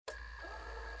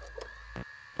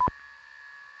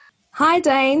Hi,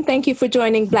 Dane. Thank you for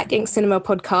joining Black Ink Cinema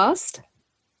podcast.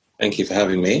 Thank you for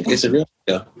having me. It's a real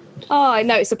pleasure. Oh, I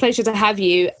know. It's a pleasure to have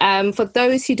you. For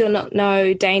those who do not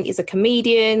know, Dane is a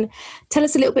comedian. Tell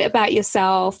us a little bit about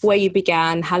yourself, where you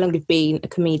began, how long you've been a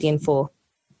comedian for.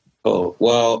 Oh,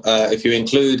 well, if you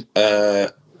include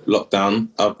lockdown,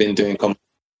 I've been doing comedy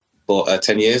for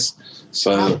 10 years.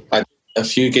 So I did a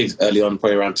few gigs early on,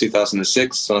 probably around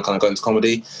 2006, when I kind of got into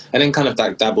comedy, and then kind of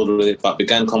like dabbled with it, but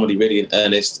began comedy really in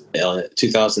earnest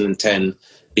 2010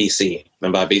 BC.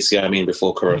 And by BC, I mean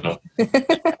before Corona.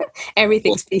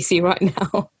 Everything's BC right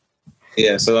now.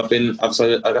 Yeah, so I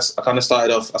guess I kind of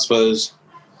started off, I suppose,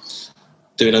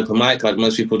 doing open mic like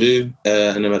most people do.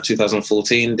 And then in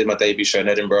 2014, did my debut show in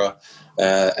Edinburgh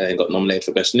and then got nominated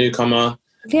for Best Newcomer.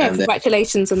 Yeah, and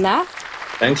congratulations on that.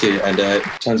 Thank you. And it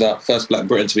turns out first Black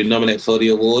Briton to be nominated for the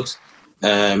award.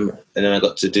 And then I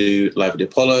got to do Live at the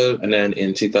Apollo. And then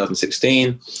in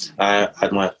 2016, I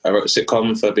wrote a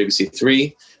sitcom for BBC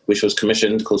Three, which was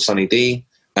commissioned, called Sunny D.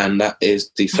 And that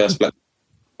is the first Black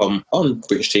on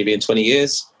British TV in 20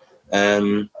 years.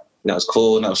 That was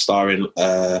cool. And that was starring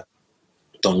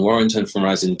Don Warrington from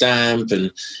Rising Damp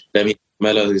and Demi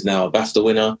Mello, who's now a BAFTA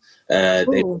winner.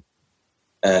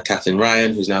 Catherine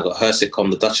Ryan, who's now got her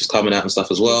sitcom, The Duchess, coming out and stuff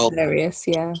as well. Hilarious,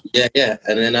 yeah. Yeah.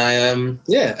 And then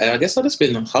I guess I've just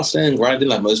been hustling and grinding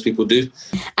like most people do.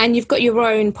 And you've got your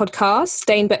own podcast,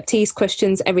 Dane Baptiste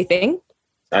Questions Everything.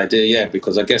 I do, yeah,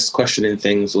 because I guess questioning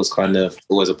things was kind of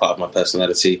always a part of my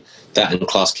personality. That and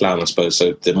class clown, I suppose.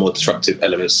 So the more disruptive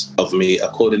elements of me,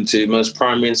 according to most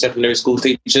primary and secondary school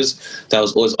teachers, that I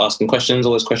was always asking questions,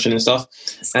 always questioning stuff.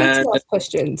 It's good to ask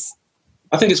questions.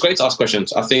 I think it's great to ask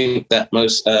questions. I think that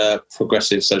most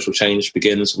progressive social change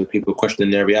begins with people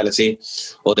questioning their reality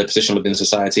or their position within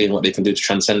society and what they can do to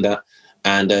transcend that.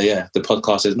 And the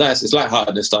podcast is nice. It's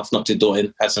lighthearted and stuff, not too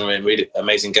daunting. Had some really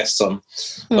amazing guests on.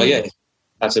 But yeah,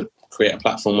 I had to create a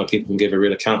platform where people can give a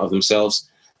real account of themselves,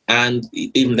 and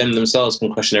even them themselves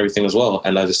can question everything as well.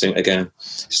 And I just think, again,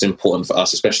 it's important for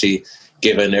us, especially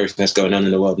given everything that's going on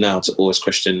in the world now, to always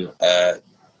question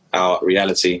our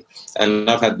reality. And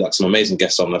I've had some amazing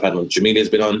guests on. I've had Jamelia's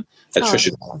been on,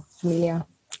 Trisha, Emil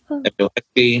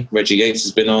Heskey, Reggie Yates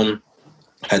has been on,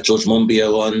 had George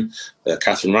Monbiot on,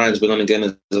 Catherine Ryan's been on again,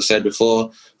 as I said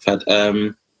before. I've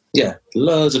had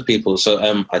loads of people. So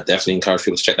I definitely encourage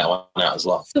people to check that one out as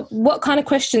well. So what kind of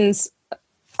questions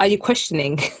are you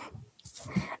questioning?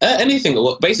 Anything.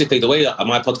 Well, basically, the way that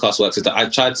my podcast works is that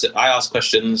I ask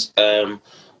questions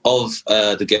of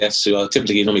the guests, who are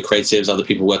typically normally creatives, other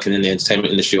people working in the entertainment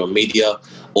industry or media,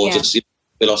 or just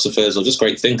philosophers or just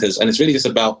great thinkers. And it's really just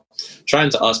about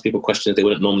trying to ask people questions they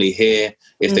wouldn't normally hear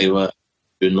if they were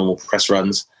doing normal press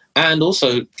runs. And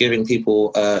also giving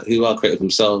people who are creative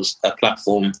themselves a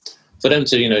platform for them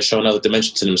to, show another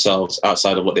dimension to themselves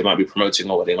outside of what they might be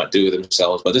promoting or what they might do with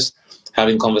themselves, but just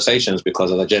having conversations,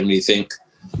 because I generally think,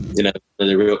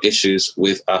 the real issues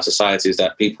with our society is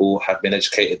that people have been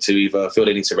educated to either feel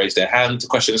they need to raise their hand to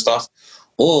question stuff,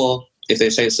 or if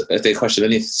they question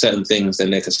any certain things,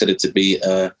 then they're considered to be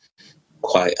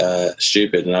quite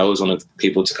stupid. And I always want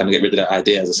people to kind of get rid of that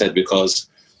idea, as I said, because,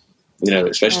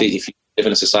 especially if you live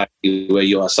in a society where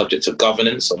you are subject to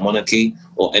governance or monarchy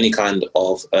or any kind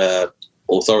of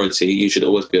authority, you should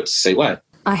always be able to say why.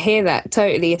 I hear that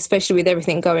totally, especially with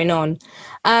everything going on.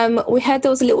 We heard there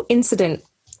was a little incident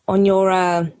on your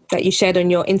that you shared on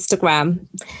your Instagram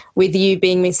with you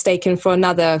being mistaken for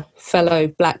another fellow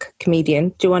Black comedian.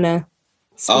 Do you want to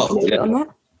speak a little bit on that?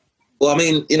 Well, I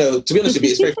mean, to be honest with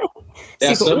you, it's very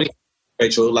there are so many,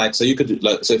 Rachel. So you could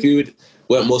so if you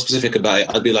weren't more specific about it,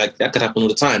 I'd be like, that could happen all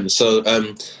the time. So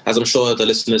as I'm sure the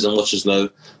listeners and watchers know,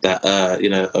 that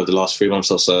over the last 3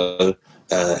 months or so,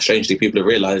 strangely, people have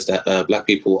realised that Black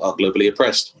people are globally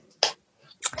oppressed.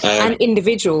 And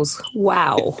individuals.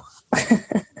 Wow.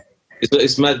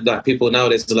 It's mad that people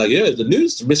nowadays are like, the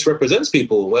news misrepresents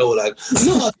people. Well, we're like,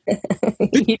 no.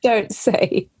 You don't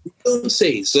say. Don't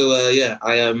say. So,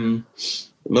 I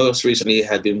most recently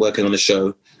had been working on a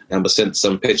show and was sent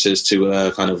some pictures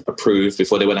to kind of approve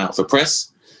before they went out for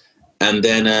press. And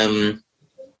then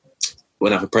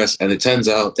went out for press, and it turns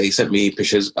out they sent me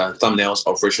pictures and thumbnails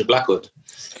of Richard Blackwood.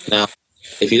 Now,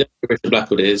 if you don't know who Richard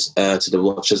Blackwood is, to the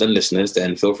watchers and listeners,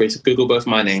 then feel free to Google both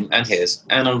my name and his.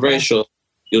 And I'm very sure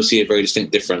you'll see a very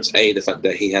distinct difference. A, the fact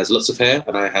that he has lots of hair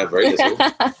and I have very little.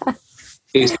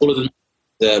 He's taller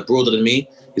than broader than me.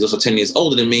 He's also 10 years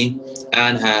older than me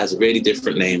and has a really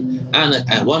different name. And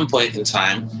at one point in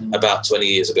time, about 20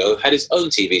 years ago, had his own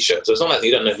TV show. So it's not like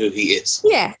you don't know who he is.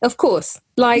 Yeah, of course.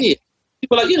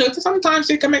 People are like, sometimes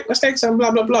they can make mistakes and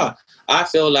blah, blah, blah. I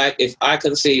feel like if I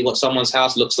can see what someone's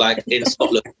house looks like in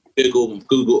Scotland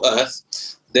Google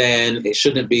Earth, then it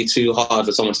shouldn't be too hard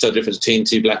for someone to tell the difference between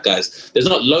two black guys. There's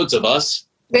not loads of us.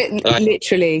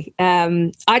 Literally.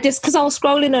 Because I was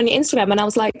scrolling on your Instagram and I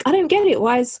was like, I don't get it.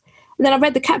 And then I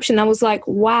read the caption and I was like,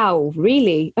 wow,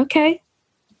 really? Okay.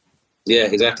 Yeah,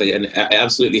 exactly. And it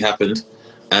absolutely happened.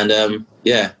 And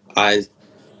I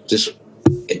just,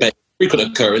 it made a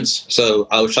frequent occurrence. So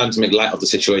I was trying to make light of the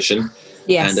situation.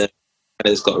 Yes. And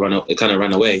it kind of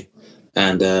ran away.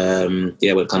 And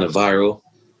went kind of viral.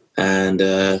 And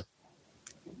at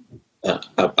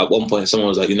one point, someone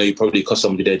was like, you probably cost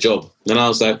somebody their job. And I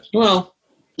was like, well,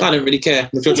 I don't really care.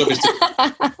 If your job is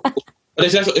but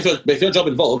if your job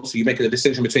involves you making a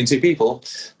distinction between two people,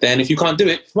 then if you can't do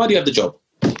it, why do you have the job?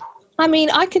 I mean,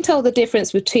 I can tell the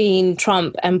difference between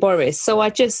Trump and Boris. So I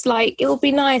just it'll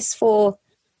be nice for...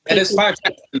 And there's 5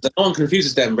 Jacksons, and no one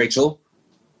confuses them, Rachel.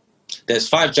 There's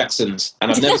 5 Jacksons,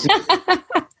 and I've never seen...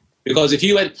 because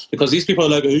these people are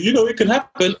like, it can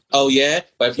happen. Oh, yeah?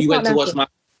 But if you went to watch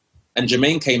and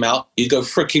Jermaine came out, you'd go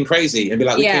freaking crazy and be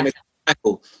like, we can't make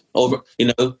Michael. Over,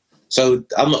 So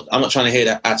I'm not trying to hear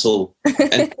that at all.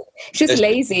 And just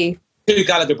lazy. 2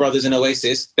 Gallagher brothers in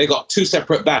Oasis. They got 2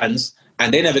 separate bands,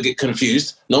 and they never get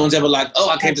confused. No one's ever like,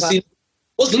 I came to see.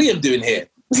 What's Liam doing here?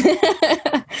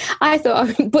 I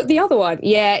thought, but the other one,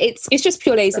 it's just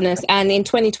pure laziness. And in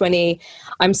 2020,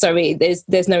 I'm sorry,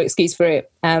 there's no excuse for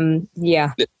it. As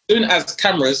soon as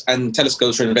cameras and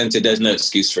telescopes were invented, there's no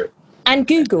excuse for it. And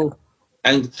Google.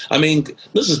 And I mean,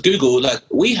 this is Google. Like,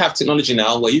 we have technology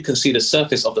now where you can see the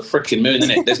surface of the freaking moon,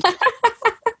 innit? You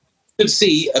can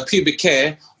see a pubic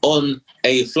hair on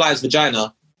a fly's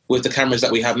vagina with the cameras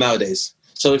that we have nowadays.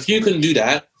 So if you can do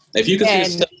that, if you can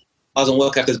see the stars and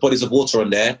work out there's bodies of water on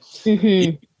there.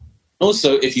 Mm-hmm.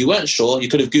 Also, if you weren't sure, you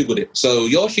could have Googled it. So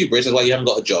your hubris is why you haven't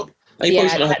got a job. That's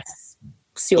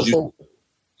your fault.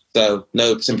 So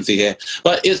no sympathy here.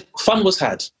 But fun was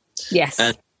had. Yes.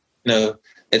 And,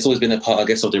 it's always been a part, I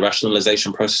guess, of the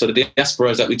rationalization process. So the diaspora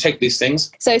is that we take these things.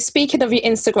 So speaking of your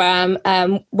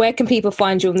Instagram, where can people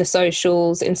find you on the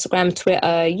socials? Instagram, Twitter,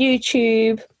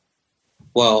 YouTube?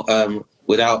 Well,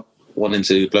 without wanting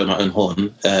to blow my own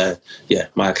horn,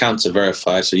 my accounts are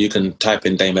verified. So you can type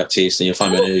in Dane Baptiste and you'll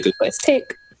find me on Google. Let's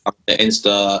tick.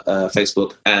 Insta,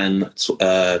 Facebook, and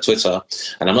Twitter.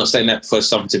 And I'm not saying that for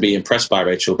something to be impressed by,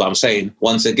 Rachel, but I'm saying,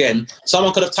 once again,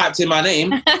 someone could have typed in my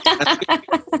name.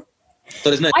 So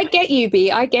there's no... I get you,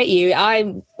 B. I get you.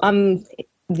 I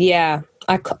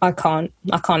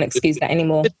can't excuse that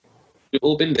anymore. We've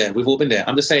all been there.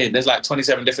 I'm just saying, there's like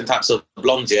 27 different types of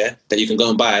blonde hair that you can go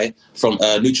and buy from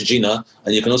Neutrogena,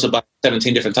 and you can also buy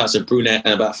 17 different types of brunette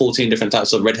and about 14 different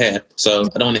types of red hair. So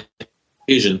I don't want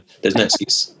confusion. There's no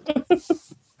excuse.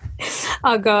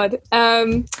 Oh God.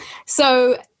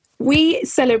 So we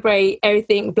celebrate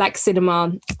everything Black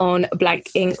cinema on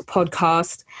Black Ink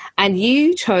podcast, and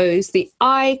you chose the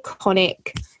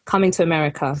iconic Coming to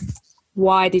America.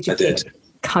 Why did you pick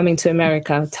Coming to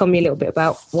America? Tell me a little bit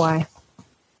about why.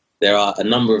 There are a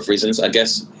number of reasons. I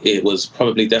guess it was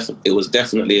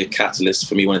definitely a catalyst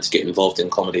for me wanting to get involved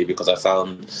in comedy, because I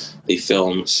found the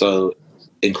film so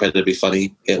incredibly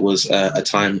funny. It was a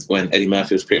time when Eddie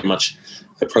Murphy was pretty much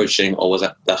approaching, or was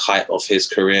at the height of his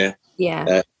career.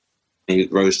 Yeah. He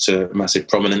rose to massive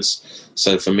prominence.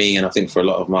 So for me, and I think for a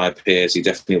lot of my peers, he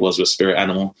definitely was a spirit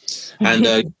animal.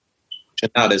 And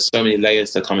now there's so many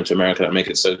layers to Coming to America that make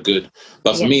it so good.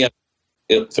 But for me,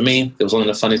 it was one of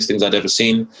the funniest things I'd ever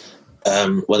seen.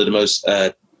 One of the most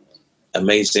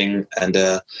amazing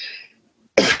and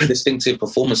distinctive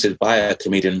performances by a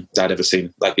comedian that I'd ever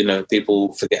seen. Like,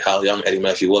 people forget how young Eddie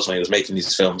Murphy was when he was making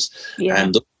these films. Yeah.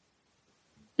 And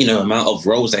amount of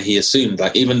roles that he assumed,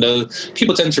 like, even though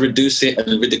people tend to reduce it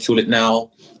and ridicule it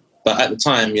now, but at the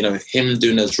time, him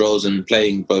doing those roles and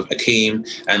playing both Akeem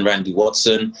and Randy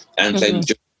Watson and playing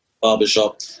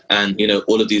Barbershop and,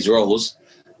 all of these roles,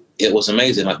 it was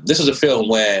amazing. Like, this was a film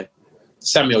where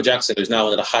Samuel Jackson, who's now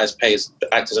one of the highest paid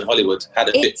actors in Hollywood, had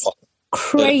a bit of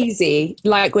crazy.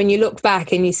 Like, when you look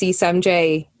back and you see Sam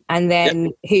J, and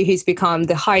then who's become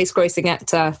the highest grossing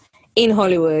actor in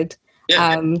Hollywood,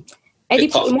 Eddie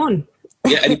put him on.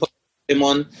 Eddie put him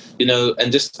on,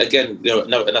 and just, again,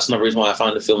 and that's another reason why I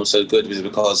found the film so good, was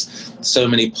because so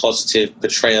many positive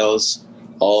portrayals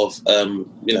of,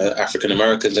 African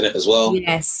Americans in it as well.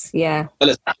 Yes, yeah.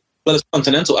 Well as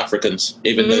continental Africans,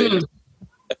 even though it's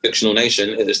a fictional nation,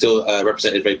 it is still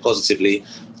represented very positively.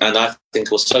 And I think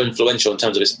it was so influential in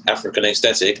terms of its African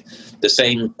aesthetic. The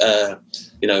same,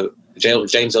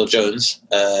 James L. Jones,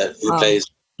 who plays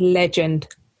legend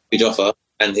Joffa,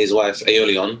 and his wife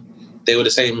Aeolion, they were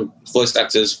the same voice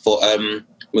actors for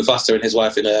Mufasa and his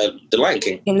wife in The Lion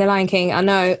King. In The Lion King, I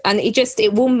know. And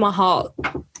it warmed my heart.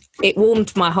 It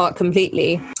warmed my heart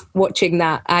completely watching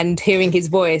that and hearing his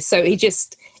voice. So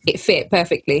it fit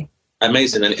perfectly.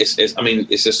 Amazing. And it's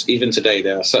just, even today,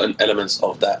 there are certain elements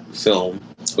of that film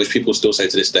which people still say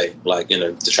to this day, like,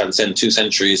 to transcend 2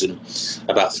 centuries and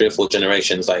about 3 or 4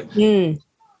 generations, like, in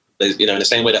the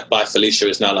same way that Bye Felicia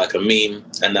is now like a meme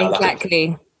and now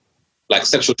like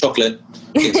sexual chocolate.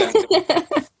 Exactly.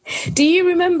 Do you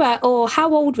remember, or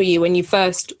how old were you when you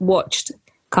first watched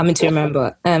Coming to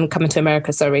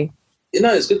America, sorry?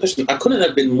 It's a good question. I couldn't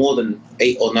have been more than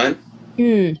 8 or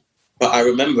 9. But I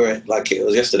remember it like it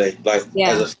was yesterday. Like,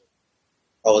 I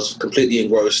was completely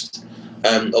engrossed.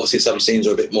 Obviously, some scenes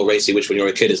are a bit more racy, which when you're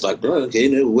a kid, it's like, bro, okay,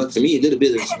 it worked for me a little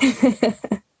bit.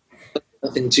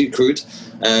 Nothing too crude.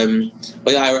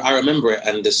 But yeah, I remember it,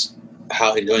 and just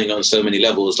how enjoying it on so many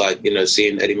levels. Like,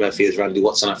 seeing Eddie Murphy as Randy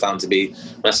Watson, I found to be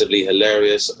massively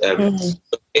hilarious.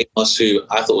 Amos, who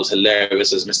I thought was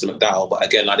hilarious as Mr. McDowell, but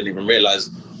again, I didn't even realize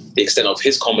the extent of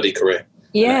his comedy career.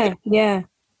 Yeah.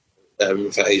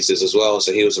 For ages as well,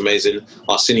 so he was amazing.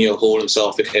 Arsenio Hall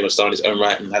himself became a star in his own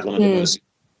right and had one of the most,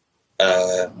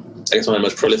 one of the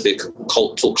most prolific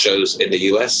cult talk shows in the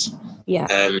US. Yeah.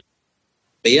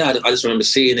 But yeah, I just remember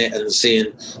seeing it and seeing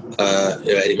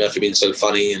Eddie Murphy being so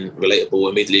funny and relatable,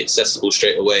 immediately accessible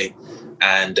straight away.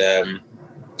 And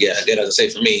again, as I say,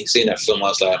 for me, seeing that film, I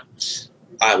was like,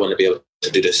 I want to be able to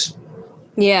do this.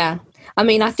 Yeah, I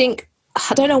mean,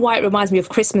 I don't know why it reminds me of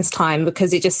Christmas time,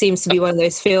 because it just seems to be one of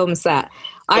those films that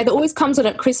either always comes on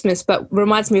at Christmas, but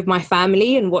reminds me of my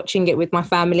family and watching it with my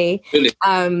family. Really?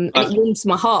 It warms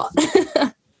my heart.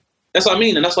 That's what I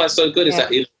mean. And that's why it's so good is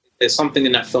that there's something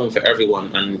in that film for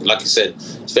everyone. And like you said,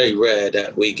 it's very rare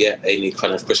that we get any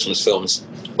kind of Christmas films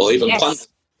or even Kwanzaa.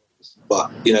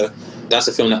 But, that's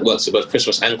a film that works for both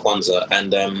Christmas and Kwanzaa.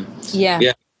 And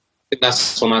I think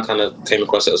that's when I kind of came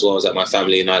across it as well, as that my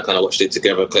family and I kind of watched it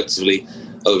together collectively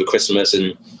over Christmas.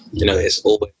 And, it's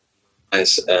always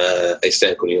nice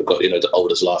aesthetic when you've got, the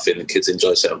oldest laughing, the kids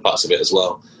enjoy certain parts of it as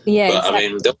well. Yeah, but exactly. I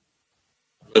mean, there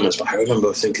were moments, but I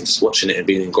remember thinking, just watching it and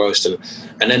being engrossed, and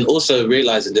then also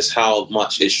realizing just how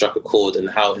much it struck a chord and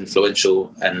how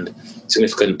influential and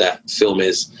significant that film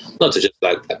is, not to just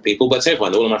like black people, but to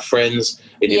everyone, all of my friends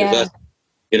in university.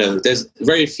 There's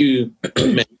very few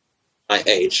men my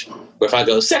age where if I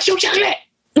go sexual chocolate,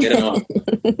 get them on.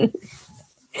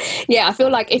 Yeah, I feel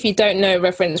like if you don't know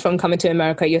reference from Coming to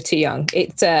America, you're too young.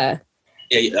 That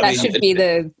should be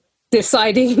the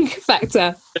deciding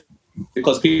factor.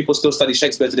 Because people still study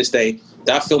Shakespeare to this day.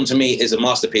 That film to me is a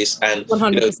masterpiece, and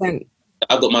 100%.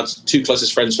 I've got my 2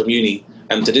 closest friends from uni,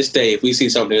 and to this day, if we see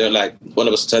something like one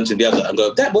of us turn to the other and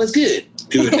go, "That boy's good,"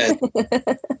 and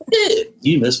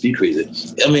you must be crazy.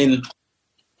 I mean.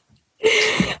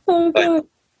 Oh, God.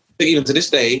 Even to this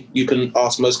day, you can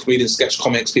ask most comedians, sketch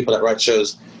comics, people that write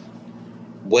shows,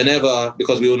 whenever,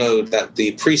 because we all know that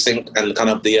the precinct and kind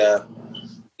of the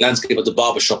landscape of the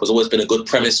barbershop has always been a good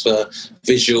premise for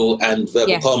visual and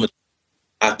verbal comedy.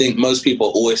 I think most people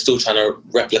are always still trying to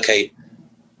replicate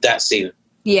that scene.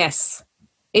 Yes.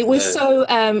 It was so,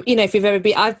 if you've ever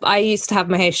been, I used to have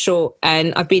my hair short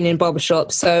and I've been in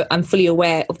barbershops, so I'm fully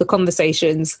aware of the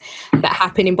conversations that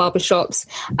happen in barbershops.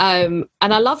 And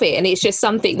I love it. And it's just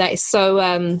something that is so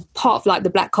part of like the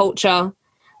black culture,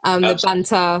 the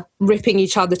banter, ripping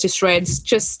each other to shreds.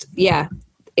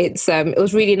 It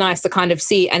was really nice to kind of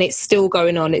see, and it's still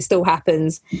going on. It still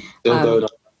happens. Still going on.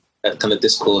 That kind of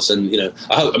discourse, and a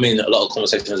lot of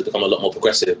conversations have become a lot more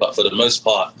progressive, but for the most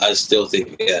part, I still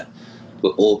think,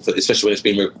 especially when it's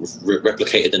being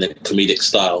replicated in a comedic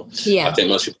style. Yeah, I think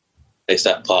most people face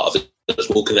that part of it. Just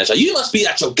walking there, like, you must be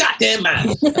at your goddamn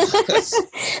mind.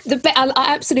 I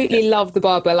absolutely love the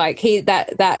barber. Like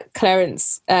that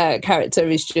Clarence character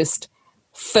is just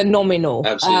phenomenal.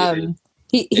 Absolutely.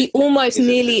 He almost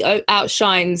nearly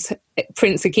outshines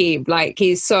Prince Hakeem. Like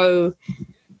he's so.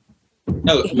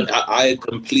 No, I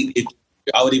completely.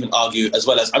 I would even argue as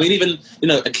well as even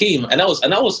Hakeem, and that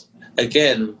was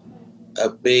again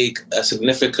a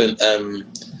significant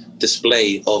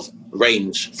display of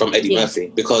range from Eddie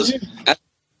Murphy, because as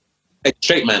a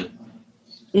straight man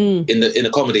in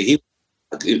the comedy,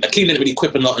 Hakeem didn't really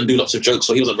quip a lot and do lots of jokes,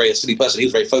 so he wasn't very a silly person. He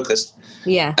was very focused.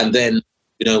 Yeah, and then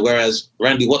whereas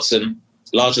Randy Watson,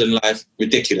 larger than life,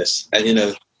 ridiculous, and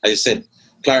as you said,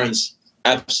 Clarence,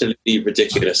 absolutely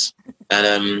ridiculous.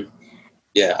 And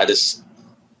I just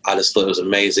thought it was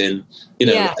amazing.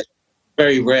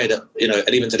 Very rare that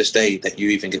and even to this day that you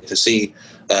even get to see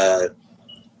a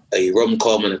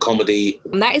rom-com and a comedy.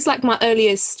 And that is like my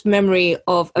earliest memory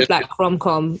of a black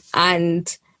rom-com,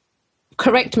 and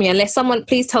correct me, unless someone,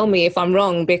 please tell me if I'm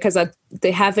wrong, because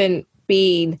they haven't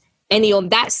been any on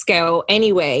that scale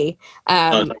anyway.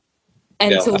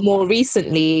 Until more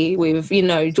recently with, you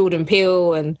know, Jordan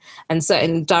Peele and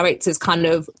certain directors kind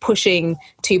of pushing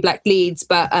two black leads.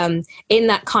 But in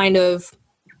that kind of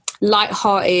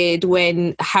lighthearted,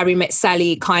 when Harry Met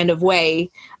Sally kind of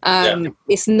way,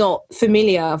 it's not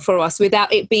familiar for us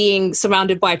without it being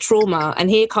surrounded by trauma. And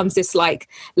here comes this like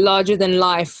larger than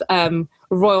life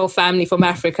royal family from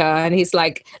Africa, and he's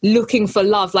like looking for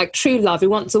love, like true love. He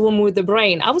wants a woman with a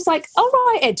brain. I was like, all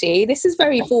right, Eddie, this is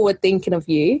very forward thinking of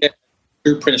you. Yeah.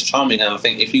 True Prince Charming. And I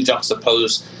think if you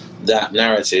juxtapose that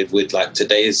narrative with like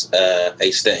today's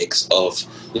aesthetics of,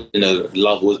 you know,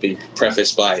 love was being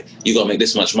prefaced by, you got to make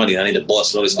this much money, I need a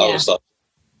boss and all this other stuff.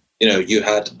 You know, you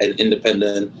had an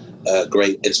independent,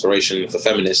 great inspiration for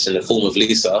feminists in the form of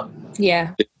Lisa.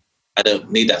 Yeah. I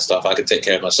don't need that stuff. I can take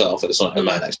care of myself. It's not a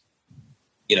man, actually.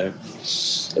 You know,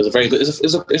 it was a very good,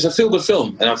 it's a feel-good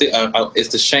film. And I think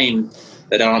it's a shame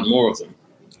that there aren't more of them.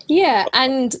 Yeah,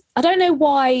 and I don't know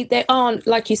why there aren't,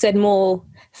 like you said, more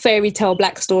fairy tale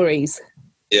black stories.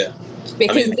 Yeah.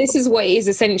 Because this is what it is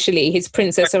essentially. His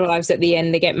princess arrives at the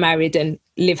end, they get married and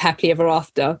live happily ever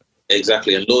after.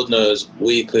 Exactly, and Lord knows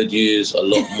we could use a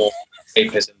lot more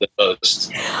rapists in the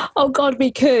post. Oh God,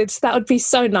 we could. That would be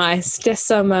so nice. Just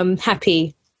some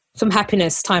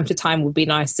happiness time to time would be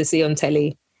nice to see on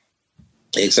telly.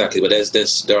 Exactly, but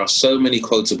there are so many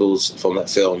quotables from that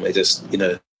film. It just, you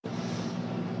know,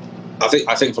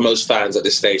 I think for most fans at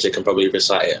this stage, they can probably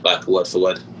recite it like word for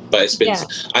word. But it's been,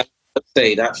 I would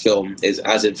say that film is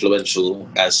as influential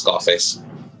as Scarface.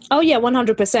 Oh yeah,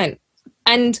 100%.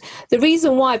 And the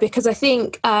reason why, because I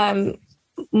think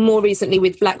more recently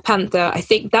with Black Panther, I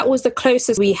think that was the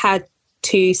closest we had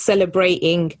to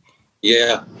celebrating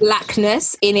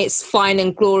blackness in its fine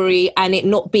and glory, and it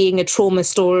not being a trauma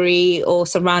story or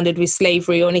surrounded with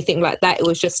slavery or anything like that. It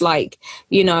was just like,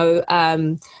 you know,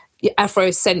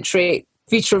 Afrocentric,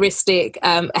 futuristic,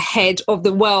 ahead of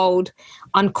the world,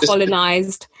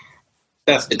 uncolonized.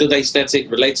 That's a good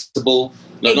aesthetic, relatable,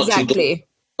 exactly.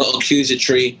 not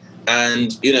accusatory,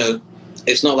 and, you know,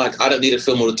 it's not like I don't need a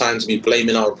film all the time to be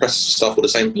blaming our oppressed stuff all the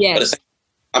same. Yes.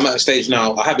 I'm at a stage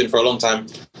now, I have been for a long time,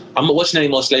 I'm not watching any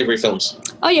more slavery films.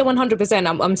 Oh yeah,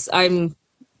 100%.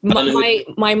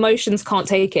 My emotions can't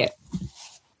take it.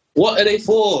 What are they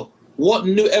for? What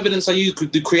new evidence are you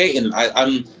creating?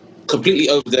 I'm completely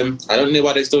over them. I don't know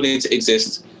why they still need to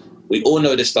exist. We all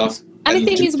know this stuff. And the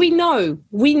thing is, we know.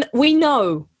 We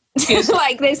know. Yes.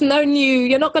 Like, there's no new...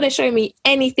 You're not going to show me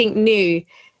anything new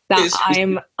that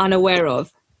I'm unaware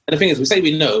of. And the thing is, we say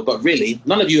we know, but really,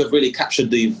 none of you have really captured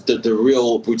the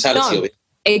real brutality of it.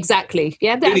 Exactly.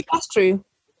 Yeah, that's true.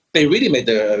 If they really made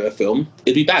the film,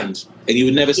 it'd be banned. And you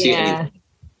would never see it anymore.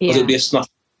 Because it'd be a snuff.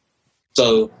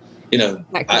 So, you know,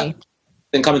 I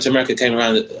think Coming to America came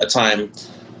around at a time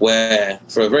where,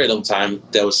 for a very long time,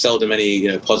 there was seldom any, you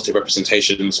know, positive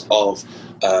representations of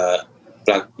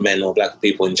black men or black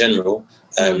people in general.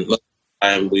 Most of the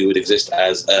time we would exist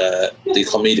as the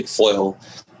comedic foil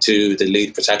to the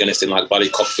lead protagonist in like buddy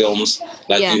cop films.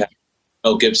 Like you had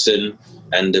Mel Gibson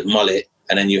and the mullet,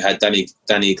 and then you had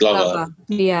Danny Glover.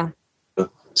 Yeah.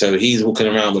 So he's walking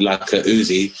around with like a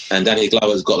Uzi, and Danny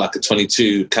Glover's got like a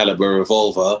 22 caliber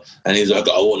revolver, and he's like,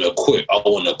 I want to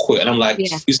quit. And I'm like,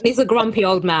 he's a grumpy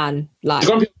old man. Like,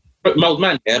 grumpy old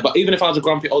man, yeah. But even if I was a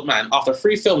grumpy old man, after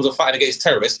 3 films of fighting against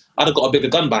terrorists, I'd have got a bigger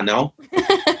gun by now.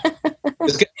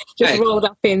 just rolled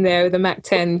up in there with a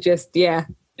Mac-10, Yeah,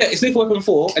 it's Lethal Weapon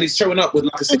 4, and he's showing up with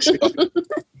like a 6-shooter.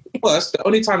 Worse, the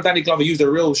only time Danny Glover used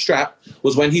a real strap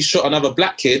was when he shot another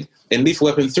black kid in Lethal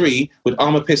Weapon 3 with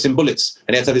armor-piercing bullets.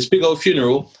 And he had to have this big old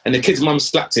funeral, and the kid's mum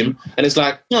slapped him. And it's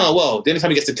like, oh, well, the only time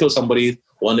he gets to kill somebody,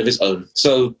 one of his own.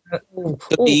 So,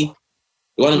 for me,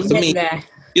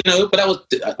 you know, but that was,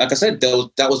 like I said,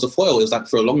 that was the foil. It was like,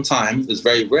 for a long time, it was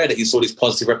very rare that you saw these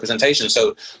positive representations.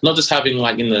 So, not just having,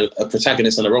 like, you know, a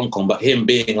protagonist in a rom-com, but him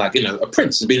being, like, you know, a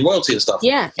prince and being royalty and stuff.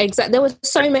 Yeah, exactly. There were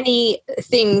so many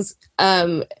things,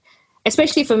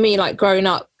 especially for me, like, growing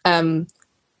up,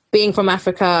 being from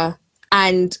Africa,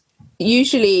 and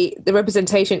usually the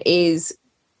representation is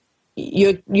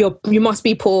you must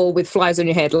be poor with flies on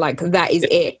your head, like that is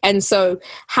it. And so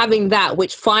having that,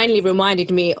 which finally reminded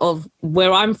me of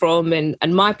where I'm from and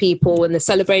my people and the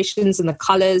celebrations and the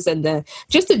colours and the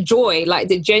joy, like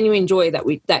the genuine joy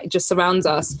that just surrounds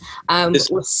us,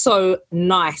 was so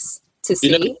nice to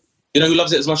see. You know who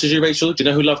loves it as much as you, Rachel? Do you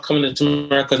know who loved Coming to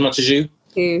America as much as you?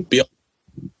 Who?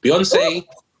 Beyonce. Ooh.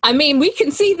 I mean, we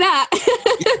can see that.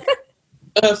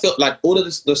 I felt like all of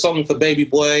the song for Baby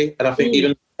Boy, and I think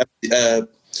even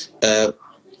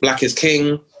Black is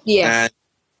King. Yeah. And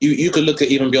you could look at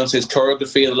even Beyonce's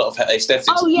choreography and a lot of her aesthetics.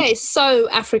 Oh yeah, it's so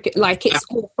African. Like it's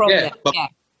all from there. Yeah.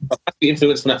 That's the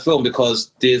influence from that film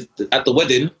because at the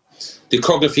wedding, the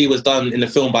choreography was done in the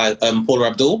film by Paula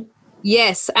Abdul.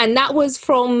 Yes, and that was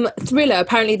from Thriller.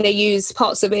 Apparently, they used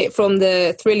parts of it from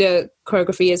the Thriller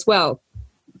choreography as well.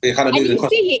 It kind of and you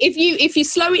see, if you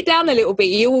slow it down a little bit,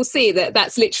 you will see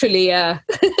that's literally yeah.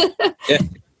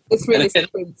 the Thriller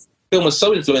sequence. The film was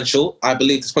so influential. I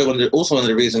believe it's probably also one of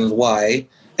the reasons why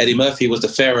Eddie Murphy was the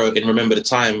pharaoh in Remember the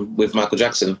Time with Michael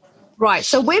Jackson. Right.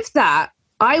 So with that,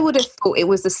 I would have thought it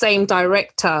was the same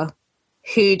director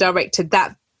who directed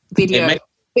that video, but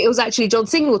it was actually John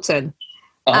Singleton.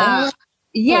 Because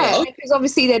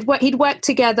obviously he'd worked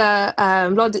together.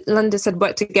 Londis had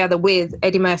worked together with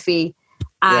Eddie Murphy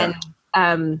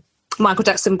and Michael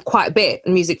Jackson quite a bit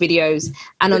in music videos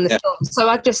and on the film. So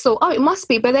I just thought, it must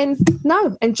be. But then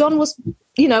no. And John was,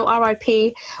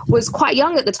 R.I.P. was quite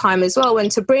young at the time as well. And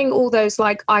to bring all those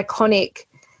like iconic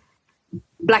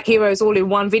Black heroes all in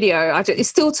one video, it's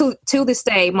still till this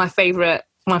day my favorite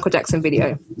Michael Jackson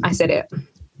video. I said it.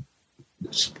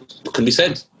 What can be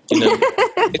said?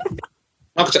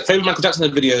 Favorite Michael Jackson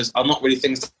videos are not really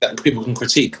things that people can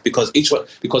critique because he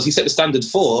set the standard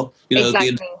for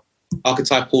being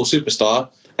archetypal superstar.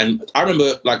 And I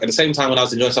remember, like, at the same time when I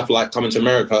was enjoying stuff like Coming to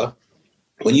America,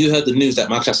 when you heard the news that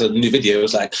Michael Jackson had a new video, it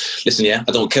was like, listen, I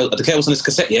don't care what's on this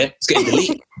cassette, it's getting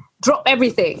deleted. Drop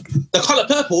everything. The colour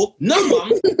purple, no,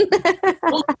 mum.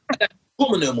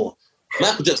 No more.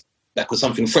 Michael Jackson back with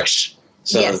something fresh.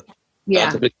 So,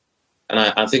 yes. And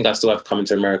I think I still have Coming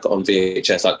to America on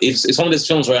VHS. Like, it's one of those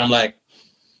films where I'm like,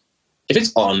 if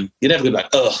it's on, you're never going to be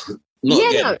like, not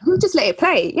again. No, you just let it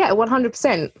play. Yeah,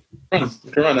 100%. As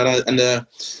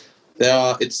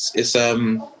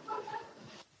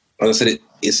I said,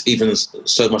 it's even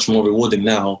so much more rewarding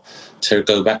now to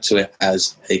go back to it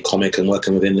as a comic and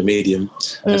working within the medium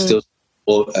and still,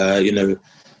 of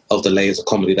the layers of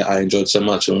comedy that I enjoyed so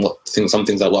much and some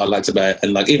things that what I liked about it.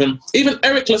 And like even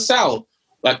Eric LaSalle.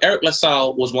 Like, Eric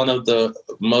LaSalle was one of the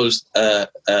most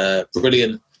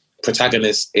brilliant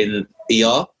protagonists in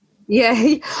ER.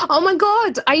 Yeah. Oh, my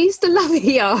God. I used to love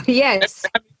ER. Yes.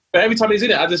 But every time he's in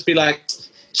it, I'd just be like,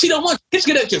 she don't want to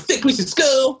get out your thick piece of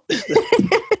skull. And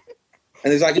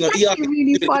it's like, ER.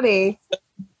 Really funny.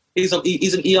 He's an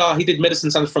ER. He did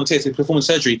Medicine Sans Frontiers. He's performing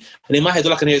surgery. And in my head,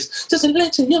 all I can hear is, just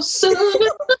let your soul.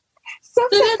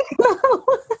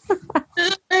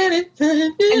 And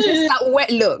just that wet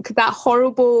look, that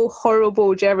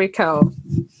horrible Jerry curl.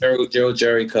 Gerald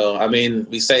Jerry curl. I mean,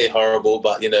 we say horrible,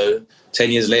 but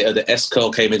 10 years later, the S curl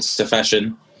came into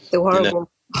fashion. Still horrible.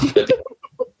 I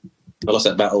lost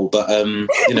that battle, but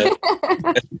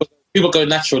people go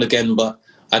natural again. But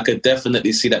I could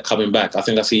definitely see that coming back. I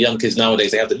think I see young kids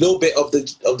nowadays; they have the little bit of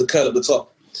the curl at the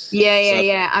top.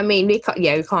 Yeah. I mean, we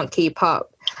can't keep up.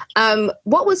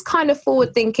 What was kind of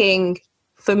forward thinking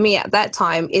for me at that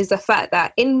time is the fact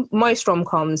that in most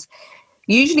rom-coms,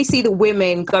 you usually see the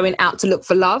women going out to look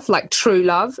for love, like true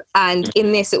love. And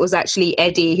in this, it was actually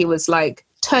Eddie. He was like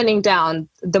turning down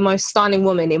the most stunning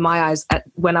woman in my eyes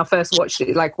when I first watched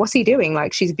it. Like, what's he doing?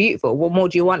 Like, she's beautiful. What more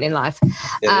do you want in life?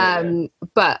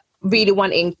 But really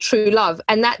wanting true love.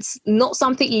 And that's not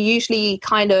something you usually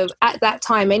kind of, at that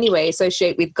time anyway,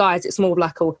 associate with guys. It's more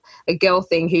like a girl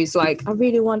thing who's like, I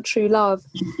really want true love.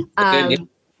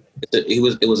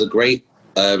 It was a great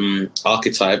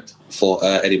archetype for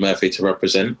Eddie Murphy to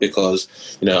represent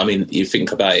because, you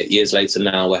think about it, years later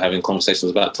now we're having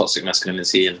conversations about toxic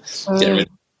masculinity and getting rid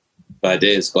of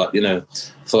ideas. But,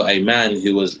 for a man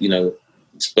who was,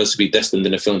 supposed to be destined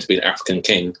in the film to be an African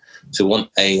king, to want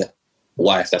a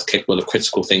wife that's capable of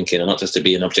critical thinking and not just to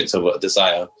be an object of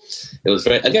desire, it was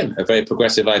a very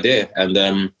progressive idea. And,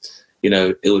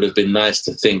 it would have been nice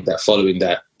to think that following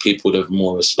that, people would have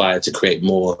more aspired to create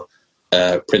more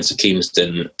Prince Akeems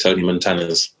than Tony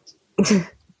Montana's.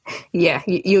 Yeah,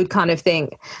 you would kind of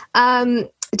think.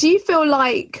 Do you feel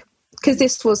like, because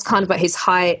this was kind of at his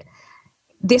height,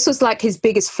 this was like his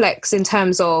biggest flex in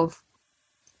terms of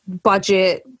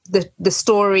budget, the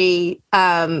story,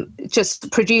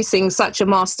 just producing such a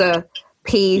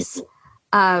masterpiece,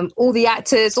 all the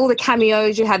actors, all the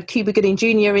cameos, you had Cuba Gooding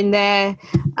Jr. in there,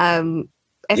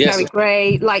 Gary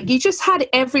Gray, like you just had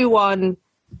everyone.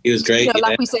 He was great.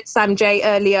 Like we said, Sam J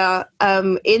earlier,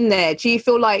 in there. Do you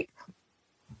feel like,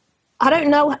 I don't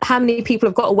know how many people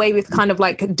have got away with kind of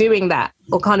like doing that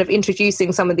or kind of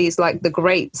introducing some of these, like the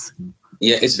greats?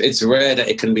 Yeah, it's rare that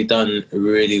it can be done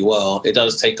really well. It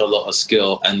does take a lot of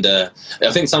skill. And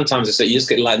I think sometimes it's that you just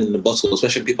get lightning in the bottle,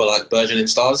 especially people like burgeoning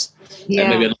stars. Yeah.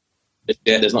 And maybe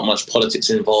there's not much politics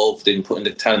involved in putting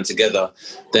the talent together,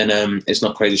 then it's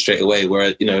not crazy straight away.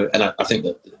 Where, and I think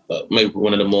that maybe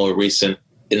one of the more recent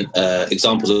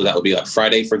examples of that would be like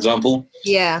Friday, for example.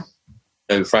 Yeah.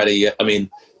 Friday. I mean,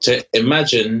 to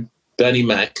imagine Bernie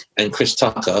Mac and Chris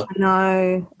Tucker.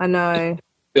 I know.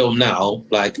 Film now,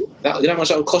 like that, you know how much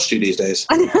that would cost you these days?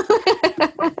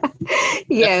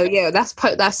 yeah. That's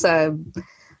so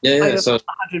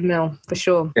 $100 million for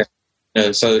sure.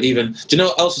 Yeah. So even, do you know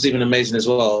what else was even amazing as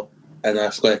well? And I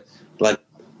forgot, like,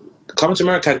 Coming to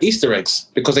America had Easter eggs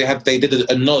because they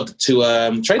did a nod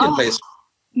to Trading Places.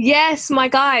 Yes, my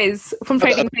guys from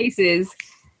Trading Places.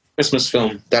 Christmas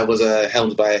film that was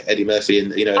helmed by Eddie Murphy,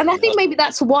 and I think maybe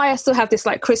that's why I still have this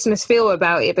like Christmas feel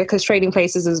about it, because Trading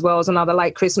Places as well is another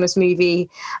like Christmas movie,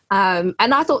 and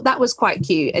I thought that was quite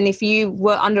cute. And if you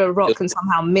were under a rock and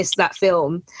somehow missed that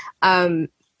film,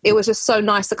 it was just so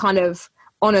nice to kind of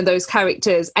honor those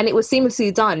characters, and it was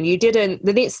seamlessly done. They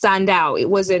didn't stand out. It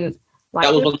wasn't like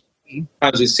that was one of the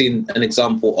times we've seen an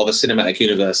example of a cinematic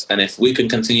universe, and if we can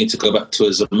continue to go back to a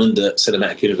Zamunda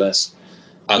cinematic universe,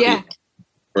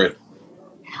 Right.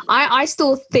 I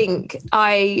still think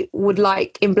I would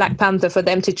like in Black Panther for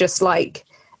them to just like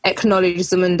acknowledge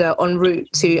Zamunda en route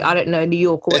to, I don't know, New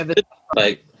York or wherever.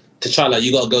 Like, T'Challa,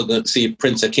 you gotta go see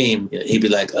Prince Akeem. He'd be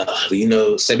like,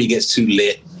 Semi gets too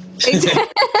lit.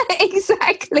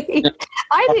 Exactly.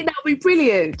 I think that would be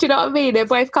brilliant. Do you know what I mean? They're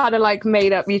both kind of like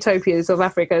made up utopias of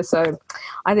Africa, so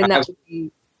I think that would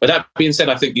be. But that being said,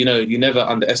 I think you never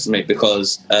underestimate,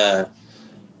 because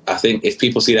I think if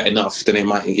people see that enough, then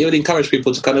it would encourage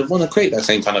people to kind of want to create that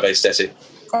same kind of aesthetic.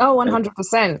 Oh,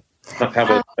 100%.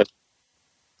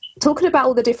 Talking about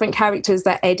all the different characters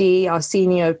that Eddie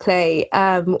Arsenio play,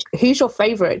 who's your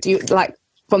favourite? Do you like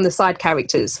from the side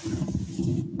characters?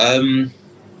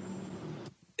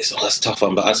 That's a tough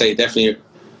one, but I'd say definitely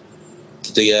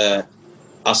the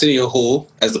Arsenio Hall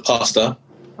as the pastor.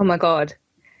 Oh my God.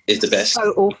 Is the best.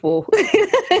 So awful.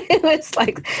 It's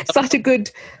like such a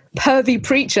good pervy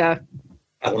preacher.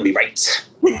 I want to be raped.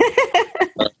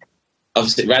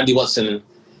 Obviously, Randy Watson,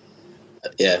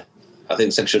 I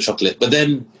think Sexual Chocolate. But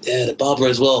then, the barber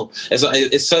as well.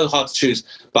 It's so hard to choose.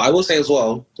 But I will say as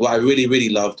well, what I really, really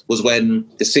loved was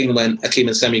the scene when Akeem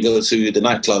and Semi go to the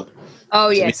nightclub. Oh,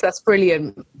 yes, that's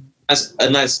brilliant. That's a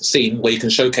nice scene where you can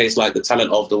showcase like the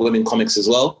talent of the women comics as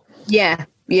well. Yeah.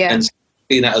 And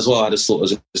seeing that as well, I just thought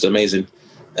was just amazing.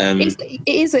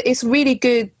 It's really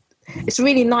good. It's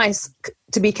really nice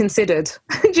to be considered.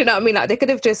 Do you know what I mean? Like they could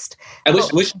have just. I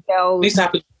wish this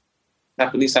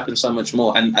happened so much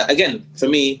more. And again, for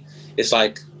me, it's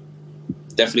like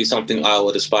definitely something I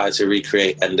would aspire to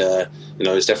recreate. And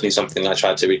it's definitely something I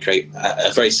tried to recreate.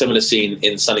 A very similar scene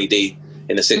in Sunny D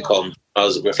in the sitcom. I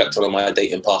was reflecting on my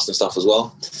dating past and stuff as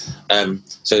well.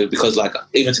 So because like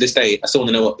even to this day, I still want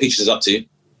to know what Peaches is up to.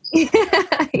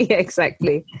 Yeah,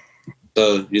 exactly.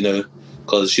 So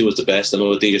because she was the best, and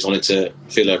all the DJs wanted to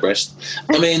feel her breast.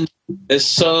 I mean, there's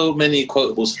so many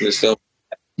quotables from this film.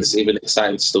 It's even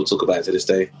exciting to still talk about it to this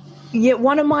day. Yeah,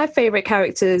 one of my favourite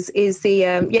characters is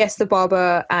the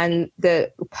barber and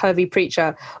the pervy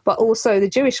preacher, but also the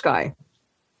Jewish guy.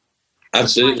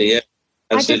 Absolutely, yeah.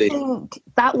 Absolutely. I just think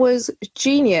that was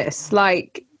genius.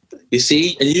 Like, you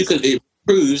see, and it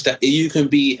proves that you can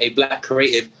be a black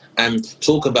creative and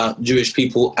talk about Jewish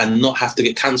people and not have to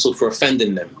get cancelled for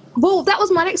offending them. Well, that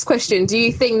was my next question. Do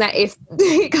you think that if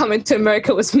Coming to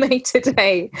America was made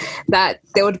today, that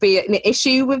there would be an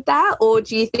issue with that? Or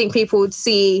do you think people would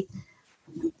see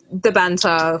the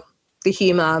banter, the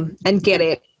humour, and get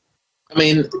it? I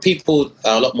mean, people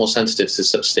are a lot more sensitive to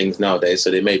such things nowadays,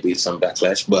 so there may be some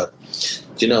backlash. But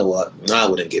do you know what? I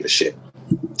wouldn't give a shit.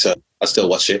 So I still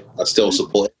watch it. I still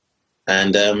support it.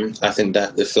 And I think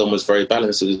that the film was very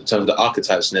balanced in terms of the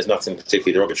archetypes, and there's nothing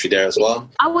particularly derogatory there as well.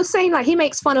 I was saying, like, he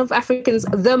makes fun of Africans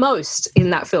the most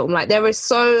in that film. Like, there are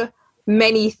so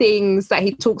many things that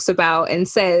he talks about and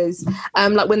says,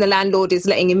 like when the landlord is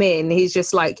letting him in, he's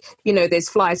just like, there's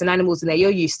flies and animals in there. You're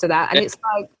used to that. And it's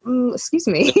like, excuse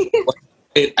me.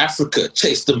 In Africa,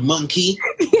 chase the monkey.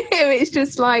 It's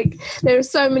just like, there are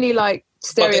so many like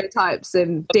stereotypes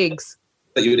and digs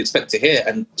that you would expect to hear,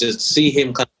 and just see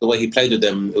him kind of the way he played with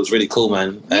them, it was really cool,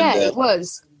 man. Yeah, and, it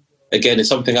was. Again, it's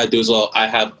something I do as well. I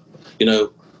have,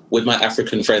 with my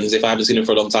African friends, if I haven't seen them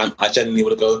for a long time, I genuinely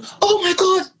want to go, oh my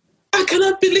God, I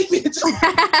cannot believe it.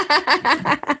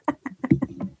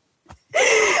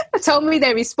 Tell me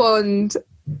they respond.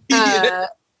 Take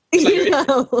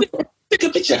a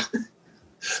picture.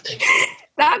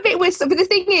 That bit was, but the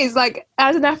thing is, like,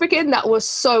 as an African, that was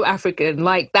so African.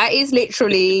 Like, that is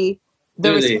literally the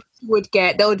Really? response you would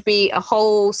get, there would be a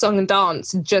whole song and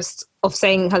dance just of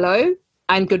saying hello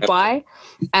and goodbye,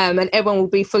 and everyone will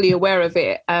be fully aware of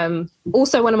it.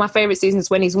 Also, one of my favorite seasons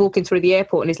when he's walking through the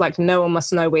airport and he's like, "No one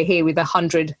must know we're here," with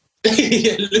 100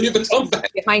 Yeah, Louis Vuitton bag.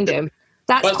 behind him.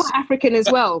 That's But- quite African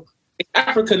as well.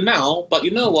 African now, but you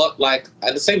know what? Like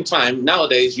at the same time,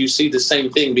 nowadays you see the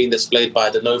same thing being displayed by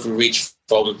the Nova Reach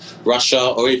from Russia,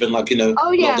 or even like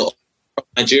Oh, yeah.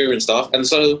 Nigeria and stuff. And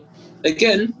so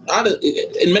again,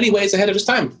 in many ways ahead of its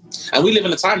time. And we live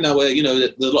in a time now where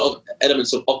there's a lot of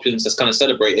elements of opulence that's kind of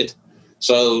celebrated.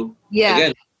 So Yeah.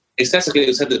 again, aesthetically,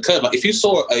 it's ahead of the curve. Like if you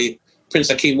saw a Prince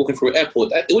Hakeem walking through an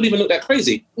airport, it wouldn't even look that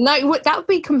crazy. No, that would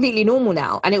be completely normal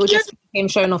now, and it would just be him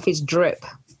showing off his drip.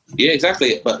 Yeah,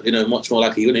 exactly. But much more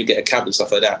likely you wouldn't get a cab and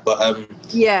stuff like that. But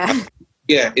Yeah.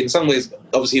 yeah, in some ways,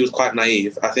 obviously he was quite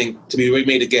naive. I think to be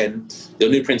remade again, the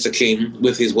new Prince Hakeem,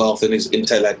 with his wealth and his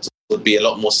intellect, would be a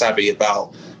lot more savvy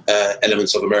about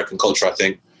elements of American culture, I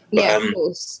think. But, Yeah, of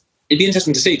course. It'd be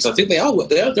interesting to see, because I think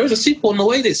there is a sequel in the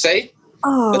way, they say.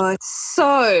 Oh,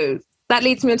 so that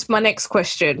leads me into my next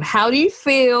question. How do you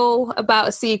feel about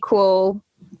a sequel?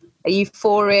 Are you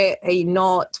for it? Are you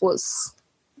not?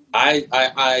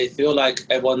 I feel like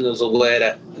everyone is aware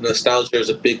that nostalgia is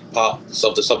a big part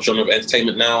of the subgenre of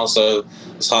entertainment now, so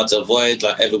it's hard to avoid.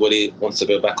 Like everybody wants to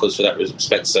go backwards for that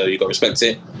respect, so you got to respect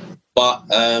it. But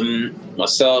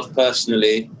myself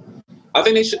personally, I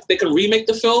think they can remake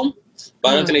the film,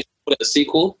 but I don't think they should call it a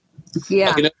sequel.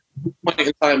 Yeah. Like, point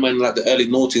in time when like the early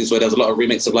noughties, where there was a lot of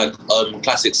remakes of like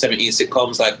classic 70s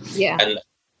sitcoms, like and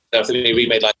I think they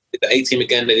remade like the A-Team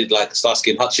again. They did like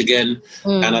Starsky and Hutch again,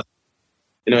 and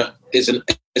it's an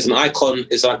icon.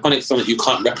 It's an iconic film that you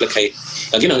can't replicate.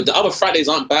 Like the other Fridays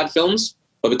aren't bad films,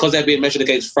 but because they're being measured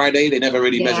against Friday, they never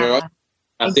really measure up.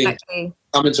 I think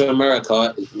coming to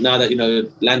America now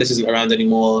that Landis isn't around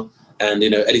anymore, and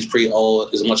Eddie's pretty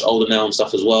old, is much older now and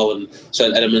stuff as well, and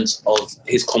certain elements of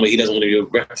his comedy he doesn't want to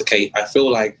replicate. I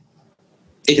feel like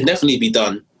it can definitely be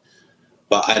done,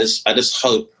 but I just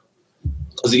hope,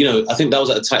 because I think that was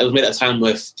at a time. It was made at a time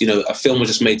where a film was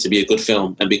just made to be a good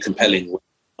film and be compelling.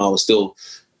 I was still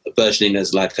burgeoning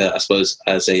as like I suppose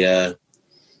as a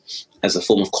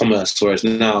form of commerce, whereas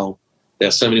now there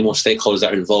are so many more stakeholders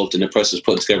that are involved in the process of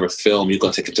putting together a film. You've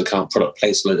got to take into account product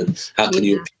placement and how can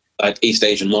you like East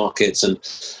Asian markets. And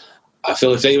I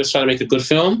feel if they were trying to make a good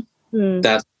film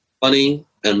that's funny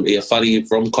and be a funny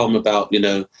rom-com about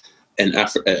a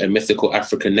mythical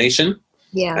African nation,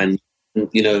 and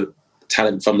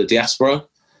talent from the diaspora,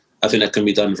 I think that can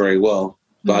be done very well.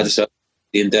 But I just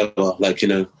the endeavor,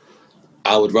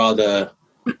 I would rather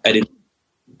edit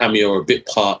cameo or a bit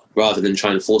part rather than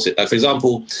trying to force it. Like for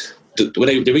example,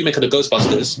 the remake of the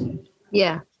Ghostbusters.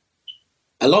 Yeah.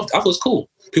 I thought it was cool.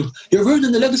 People, you're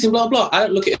ruining the legacy, blah blah. I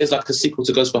don't look at it as like a sequel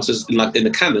to Ghostbusters in the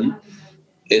canon.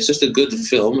 It's just a good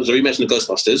film. It's a remake of the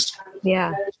Ghostbusters.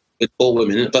 Yeah. With all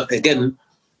women in it. But again,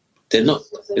 it's not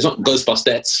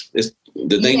Ghostbustettes. It's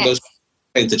the name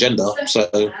Ghostbusters to gender.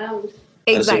 So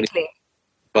exactly.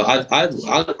 But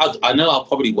I know I'll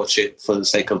probably watch it for the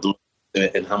sake of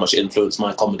it and how much it influenced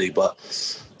my comedy. But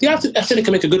yeah, I think it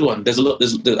can make a good one.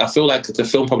 I feel like the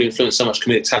film probably influenced so much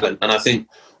comedic talent, and I think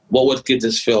what would give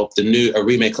this film a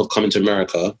remake of Coming to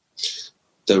America,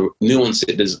 the nuance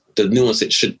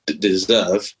it should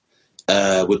deserve,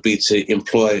 would be to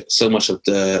employ so much of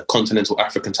the continental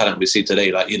African talent we see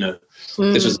today. Like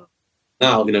this was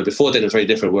now before then it was very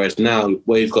different. Whereas now,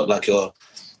 where you've got like your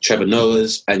Trevor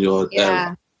Noahs and your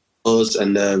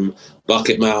and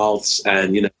Bucket Mouths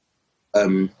and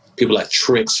people like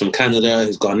Trix from Canada,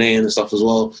 who's Ghanaian and stuff as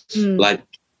well. Like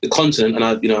the continent, and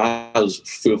I was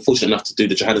fortunate enough to do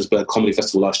the Johannesburg Comedy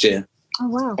Festival last year. Oh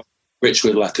wow! Rich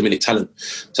with like comedic talent.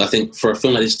 So I think for a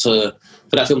film like this for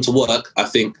that film to work, I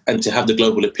think, and to have the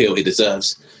global appeal it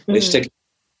deserves, they should take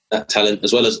that talent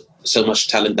as well as so much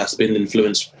talent that's been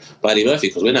influenced by Eddie Murphy,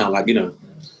 because we're now like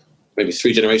maybe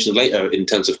 3 generations later in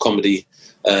terms of comedy,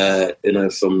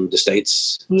 from the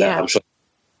States. Yeah, I'm sure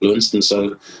influenced, and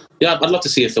so yeah, I'd love to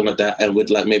see a film like that, and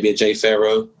with like maybe a Jay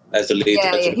Pharoah as the lead.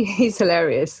 Yeah, he's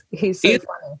hilarious. He's so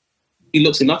funny. He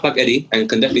looks enough like Eddie and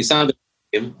can definitely sound like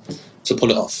him to pull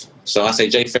it off. So I say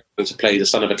Jay Pharoah to play the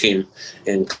son of Hakeem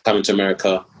in Coming to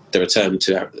America, the return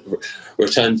to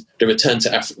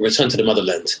the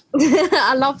motherland.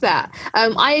 I love that.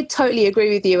 I totally agree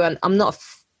with you, and I'm not a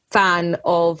fan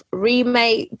of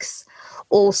remakes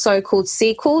or so-called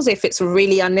sequels if it's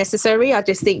really unnecessary. I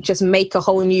just think just make a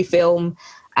whole new film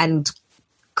and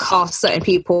cast certain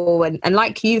people and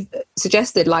like you've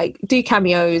suggested, like do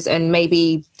cameos and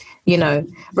maybe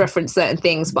reference certain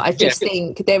things, but I just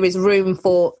think there is room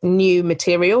for new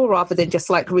material rather than just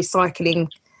like recycling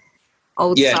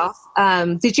old stuff.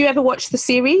 Did you ever watch the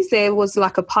series? There was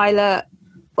like a pilot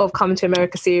of Coming to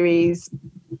America series.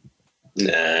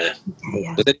 Nah.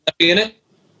 Yeah. Was there in it?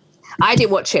 I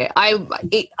did watch it. I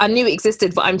knew it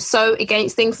existed, but I'm so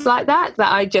against things like that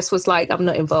I just was like, I'm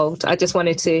not involved. I just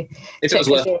wanted to. If it was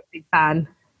worth, a big fan.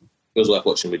 It was worth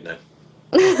watching. We'd know.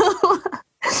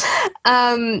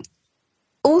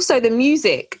 Also, the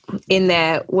music in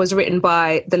there was written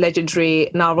by the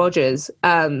legendary Nile Rodgers,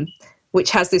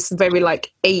 which has this very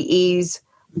like 80s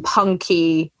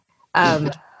punky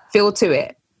feel to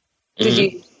it.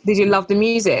 Did you love the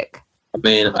music? I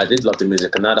mean, I did love the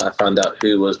music, and now that I found out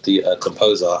who was the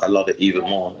composer, I love it even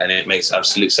more, and it makes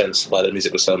absolute sense why the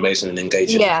music was so amazing and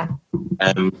engaging. Yeah.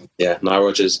 Nile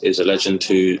Rodgers is a legend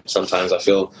who sometimes I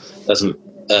feel is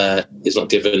not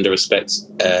given the respect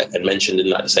and mentioned in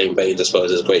like the same veins, I suppose,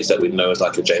 as greats that we know as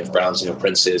like your James Browns and your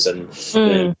Princes, and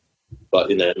but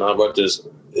Nile Rodgers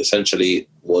essentially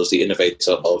was the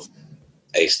innovator of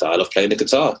a style of playing the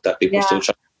guitar that people still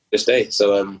try to this day.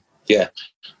 So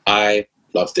I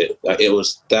loved it. Like, it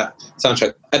was that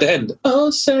soundtrack at the end.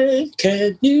 Oh, say,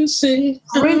 can you see?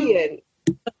 Brilliant.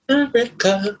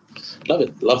 America. Loved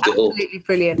it all. Absolutely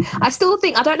brilliant. I still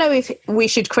think, I don't know if we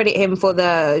should credit him for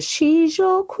the "She's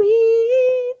Your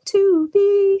Queen to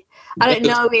Be." I don't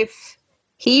know if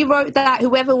he wrote that.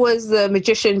 Whoever was the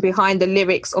magician behind the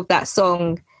lyrics of that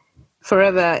song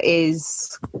forever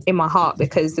is in my heart,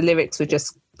 because the lyrics were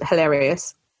just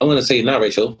hilarious. I'm going to say now,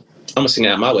 Rachel, I'm going to sing it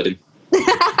at my wedding.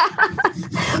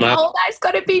 Oh, that's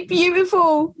got to be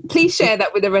beautiful. Please share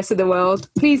that with the rest of the world.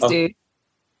 Please do.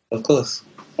 Of course.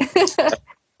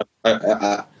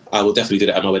 I will definitely do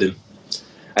that at my wedding.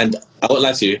 And I won't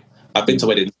lie to you, I've been to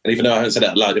weddings, and even though I haven't said it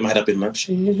out loud, in my head I've been like,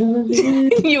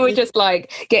 you were just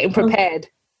like getting prepared.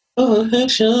 Oh,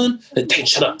 action. Hey,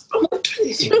 shut up.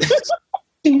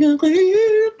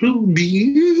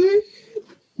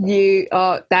 You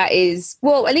are, that is,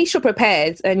 well, at least you're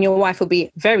prepared, and your wife will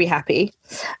be very happy.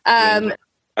 At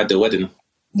the wedding.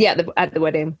 Yeah, at the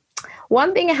wedding.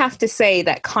 One thing I have to say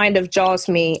that kind of jars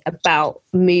me about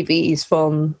movies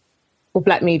or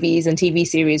black movies and TV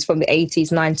series from the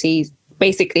 80s, 90s,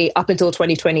 basically up until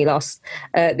 2020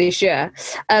 this year,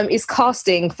 is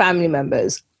casting family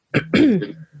members.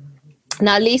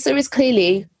 Now, Lisa is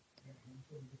clearly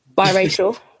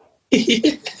biracial.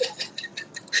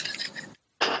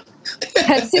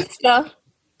 Her sister,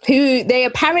 who they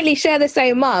apparently share the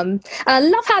same mum. And I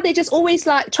love how they just always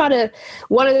like try to,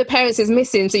 one of the parents is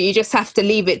missing, so you just have to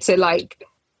leave it to like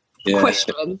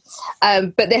question.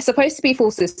 But they're supposed to be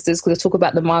full sisters, because they talk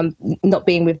about the mum not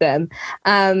being with them.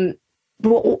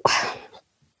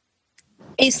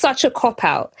 It's such a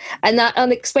cop-out. And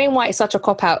I'll explain why it's such a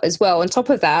cop-out as well. On top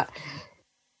of that,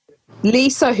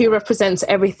 Lisa, who represents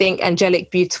everything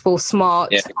angelic, beautiful,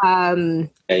 smart.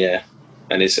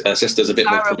 And his sister's a bit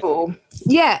terrible. more...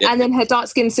 Yeah, and then her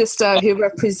dark-skinned sister, who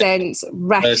represents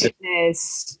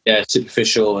ratchetness.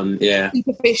 Superficial and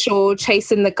superficial,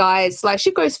 chasing the guys. Like,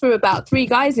 she goes through about 3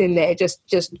 guys in there, just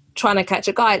trying to catch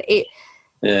a guy.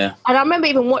 And I remember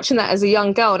even watching that as a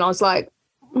young girl, and I was like,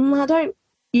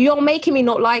 you're making me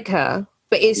not like her,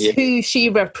 but it's who she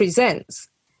represents.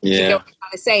 Yeah. You know what I'm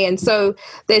trying to say? And so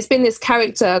there's been this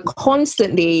character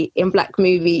constantly in black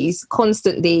movies,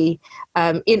 constantly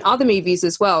in other movies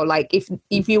as well. Like, if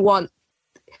you want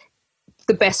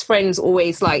the best friend's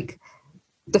always like,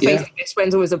 the face of the best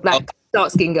friend's always a black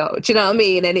dark-skinned girl. Do you know what I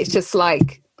mean? And it's just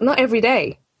like, not every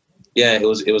day. Yeah, it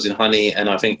was in Honey, and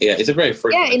I think it's a very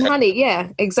frequent. Yeah, in Honey, yeah,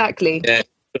 exactly. Yeah,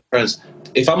 friends.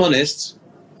 If I'm honest,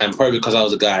 and probably because I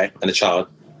was a guy and a child,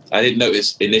 I didn't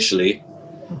notice initially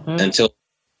until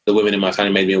the women in my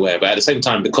family made me aware. But at the same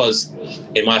time, because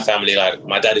in my family, like,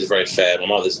 my dad is very fair, my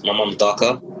mom's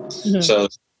darker, so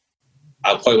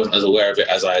I probably wasn't as aware of it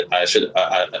as I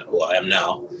am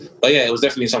now. But yeah, it was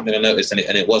definitely something I noticed, and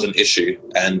it was an issue.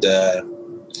 And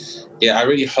I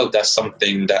really hope that's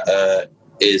something that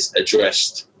is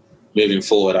addressed moving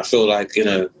forward. I feel like,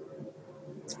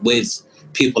 with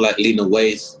people like Lena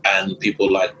Waithe and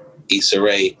people like Issa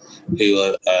Rae, who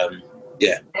are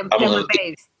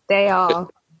they are.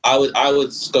 I would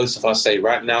go so far as to say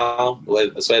right now,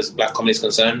 as far as black comedy is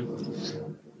concerned,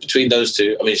 between those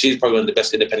two, I mean, she's probably one of the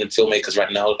best independent filmmakers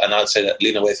right now, and I'd say that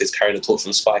Lena Waithe is carrying the torch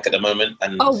from Spike at the moment.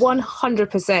 And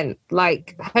 100%.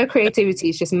 Like, her creativity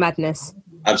is just madness.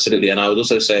 Absolutely. And I would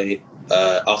also say,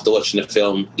 after watching the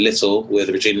film Little with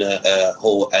Regina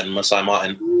Hall and Masai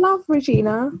Martin, love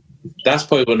Regina. That's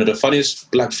probably one of the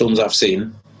funniest black films I've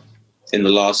seen in the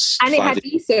last. And it had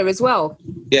Issa as well.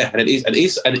 Yeah, and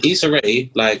Issa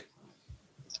Rae, like,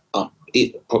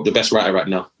 probably the best writer right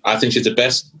now. I think she's the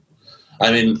best.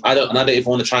 I mean, I don't even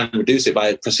want to try and reduce it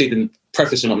by prefacing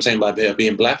what I'm saying by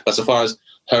being black. But so far as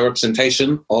her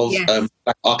representation of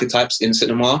black archetypes in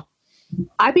cinema,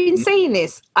 I've been saying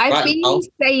this. I've been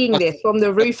saying this from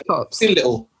the rooftops. Seen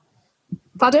Little?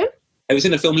 Pardon? Have you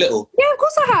seen the film Little? Yeah, of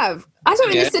course I have. I saw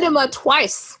it in the cinema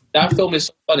twice. That film is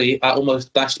so funny. I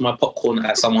almost dashed my popcorn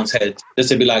at someone's head just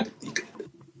to be like,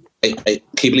 hey, can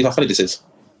you believe how funny this is?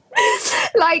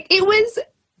 Like, it was...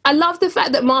 I love the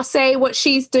fact that Marseille, what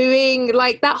she's doing,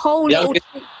 like that whole little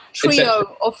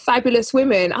trio of fabulous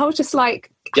women. I was just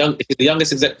like... the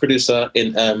youngest exec producer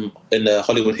in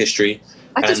Hollywood history.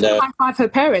 I just want to high-five her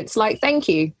parents. Like, thank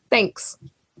you. Thanks.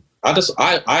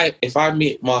 If I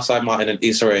meet Marseille Martin and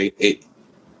Issa Rae,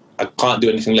 I can't do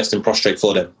anything less than prostrate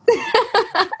for them.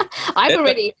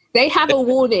 They have a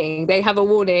warning.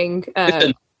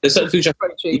 Listen, there's certain future...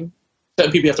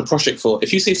 Certain people you have to prostrate for.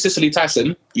 If you see Cicely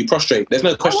Tyson, you prostrate. There's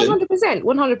no question.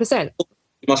 100%.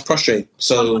 You must prostrate.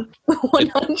 So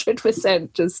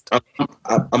 100%. Just I'm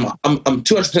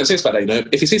 200% serious about that. You know,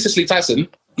 if you see Cicely Tyson,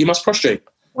 you must prostrate.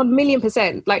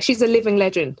 1,000,000%. Like, she's a living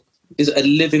legend. Is a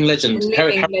living legend.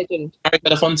 Harry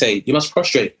Belafonte, you must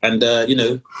prostrate. And you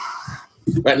know,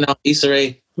 right now, Issa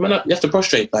Rae, you have to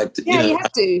prostrate. Like, you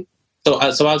have to.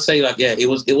 So I'd say, like, it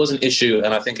was an issue,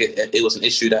 and I think it was an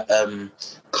issue that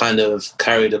kind of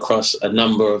carried across a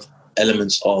number of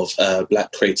elements of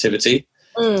black creativity.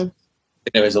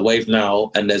 There is a wave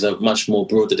now, and there's a much more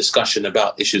broader discussion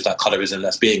about issues like colorism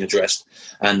that's being addressed,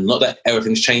 and not that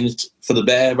everything's changed for the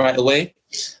better right away,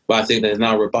 but I think there's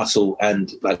now a rebuttal,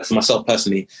 and like for myself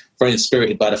personally, very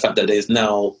inspirited by the fact that there's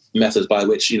now methods by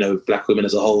which, you know, black women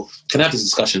as a whole can have these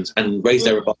discussions and raise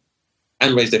their rebuttal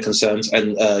and raise their concerns,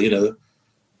 and you know,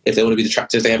 if they want to be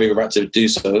detractors, they have every right to do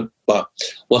so. But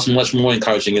what's much more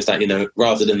encouraging is that, you know,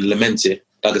 rather than lament it,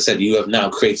 like I said, you have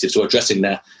now creatives who are addressing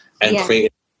that and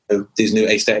creating these new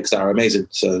aesthetics that are amazing.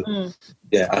 So,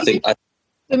 I think...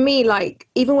 For me, like,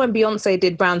 even when Beyonce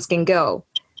did Brown Skin Girl,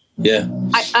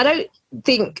 I don't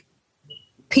think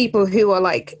people who are,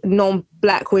 like,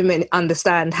 non-black women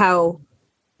understand how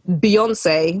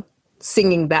Beyonce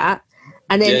singing that,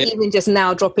 and then even just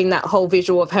now dropping that whole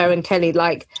visual of her and Kelly,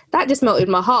 like, that just melted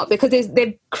my heart, because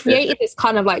they've created this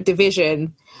kind of, like,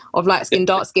 division of light skin,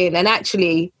 dark skin, and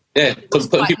actually it's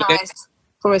quite nice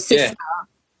for a sister,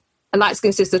 a light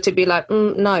skinned sister, to be like,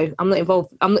 no, I'm not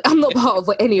involved. I'm not part of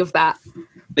any of that.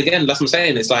 Again, that's what I'm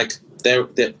saying. It's like,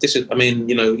 this is, I mean,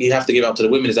 you know, you have to give out to the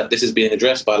women is that this is being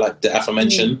addressed by, like, the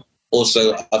aforementioned.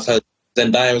 Also, I've heard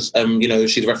Zendaya's, you know,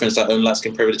 she's referenced her own light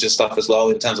skin privilege and stuff as well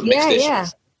in terms of mixed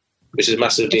issues. Which is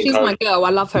massively encouraging. She's my girl.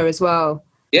 I love her as well.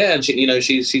 Yeah, and she, you know,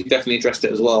 she's definitely addressed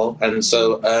it as well. And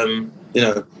so, you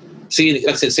know,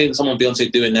 seeing someone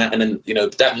Beyonce doing that, and then, you know,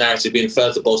 that narrative being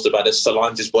further bolstered by the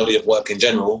Solange's body of work in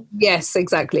general. Yes,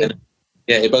 exactly. And,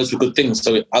 it bodes for good things.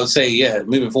 So I would say,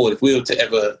 moving forward, if we were to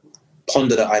ever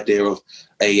ponder the idea of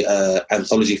a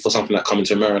anthology for something like Coming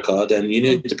to America, then you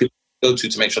need to go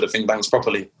to make sure the thing bangs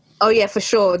properly. Oh yeah, for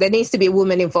sure. There needs to be a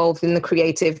woman involved in the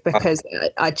creative, because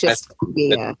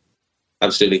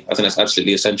Absolutely. I think that's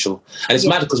absolutely essential. And it's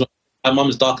mad because my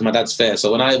mum's dark and my dad's fair.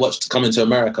 So when I watched Coming to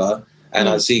America and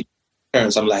I see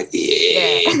parents, I'm like,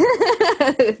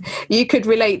 You could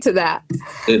relate to that.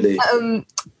 Really.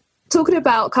 Talking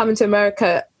about Coming to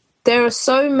America, there are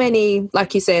so many,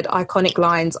 like you said, iconic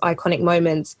lines, iconic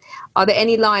moments. Are there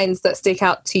any lines that stick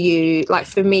out to you? Like,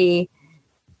 for me,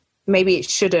 maybe it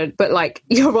shouldn't, but like,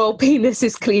 your royal penis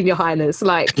is clean, Your Highness.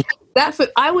 Like, that,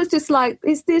 I was just like,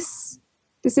 is this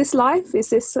life? Is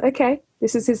this okay?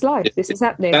 This is his life. This is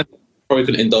happening. I probably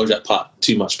couldn't indulge that part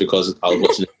too much because I was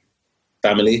watching it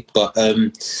family. But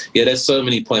there's so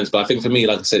many points. But I think for me,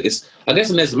 like I said,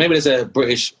 there's a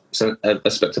British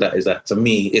aspect to that. Is that, to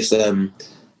me, it's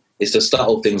the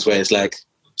subtle things where it's like,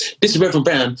 this is Reverend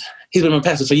Brown. He's been my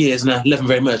pastor for years, and I love him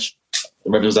very much.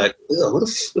 And Reverend's like, ugh, what the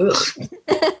fuck?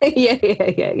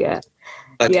 yeah.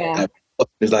 Like,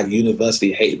 it's like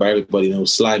universally hated by everybody, you know,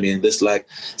 slimy and this, like,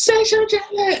 sexual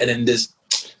jealous, and then this,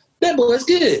 that boy's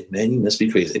good, man, you must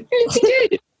be crazy.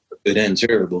 Good and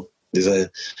terrible.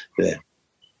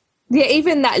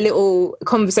 Even that little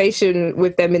conversation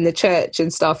with them in the church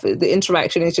and stuff, the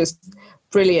interaction is just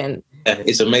brilliant. Yeah,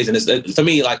 it's amazing. It's, for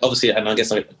me, like, obviously, and I guess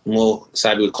like more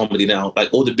sadly with comedy now,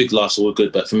 like, all the big laughs are all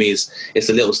good, but for me, it's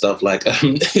the little stuff, like,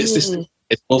 it's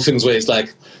all things where it's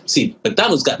like, see,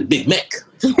 McDonald's got the Big Mac.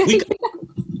 We got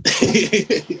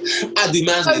I do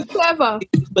mine so clever.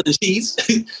 But the cheese,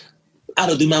 I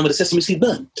don't do mine with a sesame seed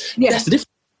bun. Yeah. That's the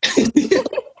difference.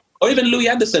 Or even Louis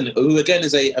Anderson, who again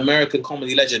is a American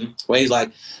comedy legend, where he's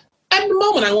like, at the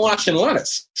moment I'm washing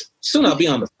lettuce, soon I'll be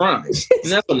on the fries.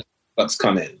 And that's when the fucks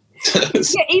come in.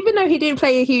 Yeah, even though he didn't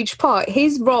play a huge part,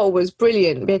 his role was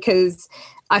brilliant because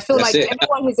I feel That's like it.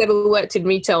 everyone who's ever worked in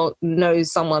retail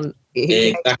knows someone who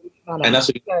Exactly. And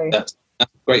that's that's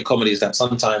great comedy, is that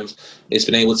sometimes it's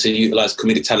been able to utilize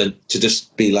comedic talent to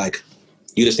just be like,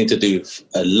 you just need to do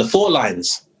 4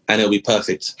 lines and it'll be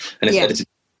perfect. And it's edited.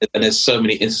 And there's so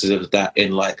many instances of that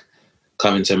in like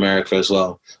Coming to America as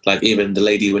well. Like even the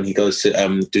lady when he goes to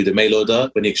do the mail order,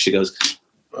 when she goes,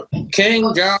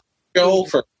 King John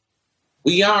Jofer,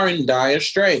 we are in dire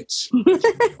straits.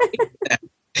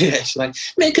 Yeah, she's like,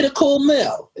 make it a cool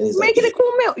meal. Make it a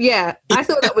cool meal. Yeah, I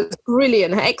thought that was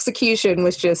brilliant. Her execution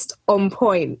was just on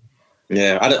point.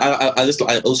 Yeah, I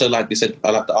also like you said,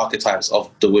 I like the archetypes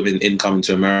of the women in Coming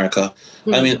to America.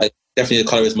 I mean, definitely the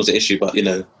colorism was an issue, but you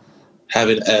know,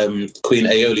 having Queen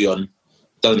Aeolian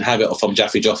doesn't have it from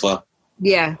Jaffe Joffa.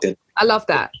 Yeah, I love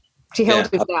that. She held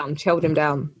him down. She held him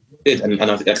down. And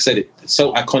like I said, it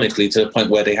so iconically to the point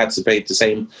where they had to pay the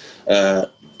same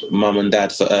mum and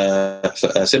dad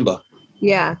for Simba.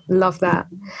 Yeah, love that.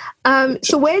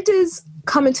 So where does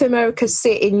Coming to America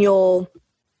sit in your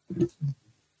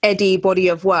Eddie body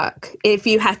of work? If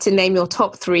you had to name your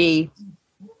top 3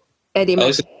 Eddie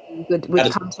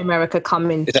would Come to America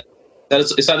come in. It's at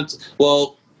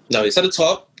the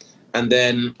top. And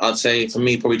then I'd say for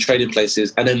me, probably Trading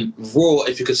Places. And then Raw,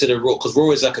 if you consider Raw, because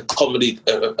Raw is like a comedy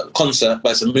concert,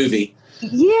 but it's a movie.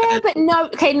 Yeah, but no.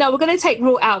 Okay, no, we're going to take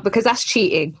Raw out because that's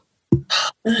cheating.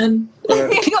 Man.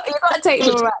 you got to take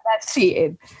Raw out. That's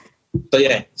cheating. So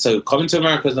yeah, so Coming to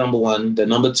America is number 1. Then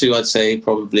number 2, I'd say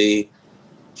probably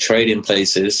Trading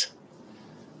Places.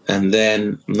 And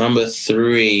then number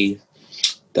 3,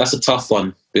 that's a tough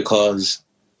one because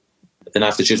then I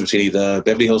have to choose between either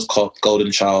Beverly Hills Cop,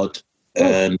 Golden Child,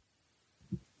 and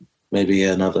maybe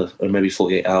another, or maybe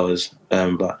 48 Hours.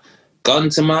 But gun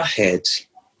to my head,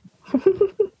 I'm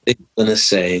going to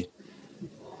say,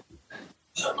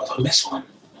 I missed one.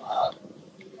 All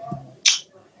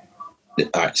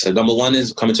right, so number 1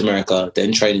 is Coming to America,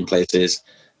 then Trading Places,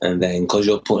 and then because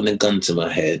you're putting a gun to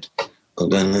my head, I'm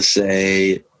going to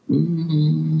say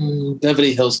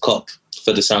Beverly Hills Cop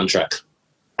for the soundtrack.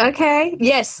 Okay.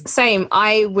 Yes, same.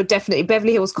 I would definitely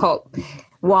Beverly Hills Cop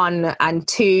 1 and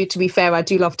 2. To be fair, I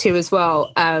do love 2 as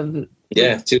well. 2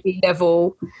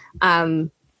 level, Coming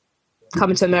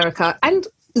to America, and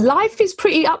Life is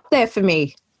pretty up there for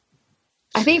me.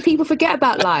 I think people forget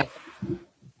about Life.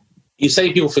 You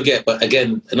say people forget, but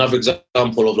again, another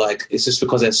example of like it's just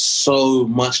because there's so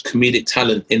much comedic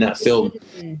talent in that film.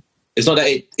 Mm-hmm. It's not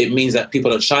that it means that people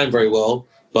don't shine very well,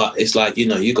 but it's like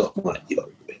you got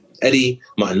Eddie,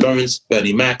 Martin Lawrence,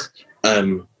 Bernie Mac.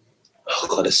 Oh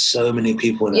God, there's so many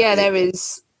people in that. Yeah, there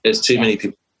is. There's too many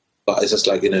people, but it's just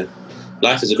like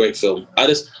Life is a great film.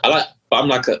 But I'm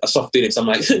like a soft Phoenix. I'm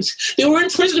like, they were in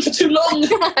prison for too long.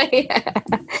 Yeah.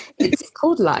 It's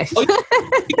called Life. You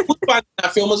could find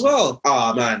that film as well.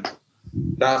 Oh man,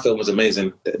 that film was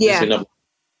amazing. Yeah,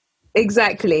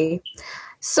 exactly.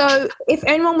 So, if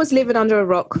anyone was living under a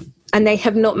rock and they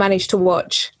have not managed to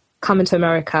watch Coming to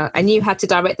America, and you had to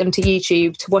direct them to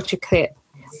YouTube to watch a clip,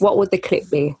 what would the clip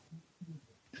be?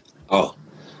 Oh,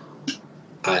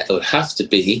 it would have to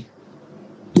be.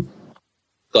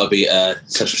 Got to be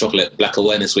Central Chocolate Black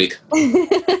Awareness Week.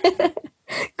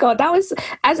 God, that was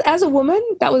as a woman,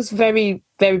 that was very,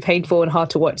 very painful and hard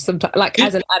to watch. Sometimes, like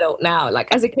as an adult now,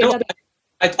 like as a kid,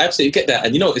 I absolutely get that,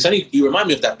 and it's only you remind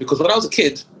me of that because when I was a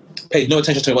kid, I paid no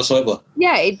attention to it whatsoever.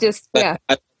 Yeah, it just I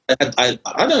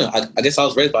don't know. I guess I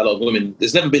was raised by a lot of women.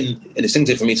 There's never been an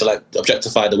instinctive for me to like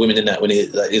objectify the women in that. When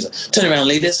he's like, turn around,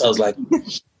 ladies, I was like,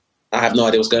 I have no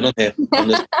idea what's going on here.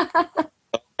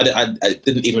 I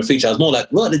didn't even feature. I was more like,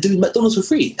 well, they're doing McDonald's for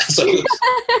free. So,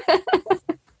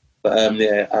 but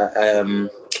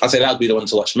I'd say that would be the one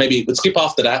to watch. Maybe we'd skip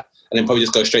after that and then probably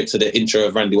just go straight to the intro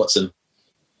of Randy Watson.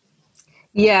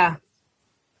 Yeah.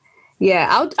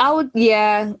 Yeah, I would.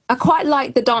 Yeah, I quite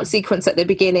like the dance sequence at the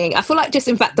beginning. I feel like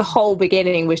in fact, the whole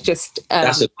beginning was just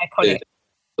iconic. Yeah.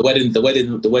 The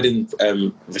wedding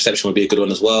reception would be a good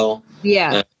one as well.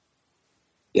 Yeah.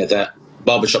 That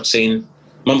barbershop scene.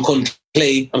 Mum called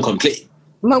Clay. I'm calling Clay.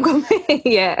 Mum called Clay.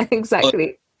 Yeah,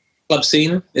 exactly. Club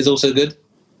scene is also good.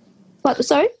 What?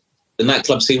 Sorry. The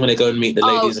nightclub scene when they go and meet the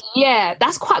ladies. Oh, yeah,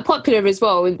 that's quite popular as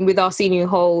well with Arsenio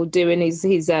Hall doing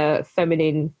his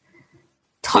feminine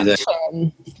touch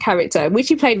character, which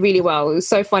he played really well. It was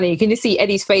so funny. You can just see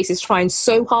Eddie's face is trying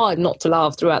so hard not to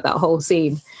laugh throughout that whole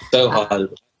scene. So hard.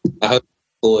 I hope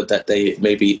forward that they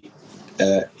maybe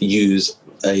use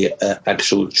a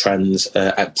actual trans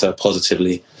actor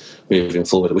positively moving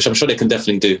forward, which I'm sure they can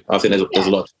definitely do. I think there's a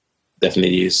lot.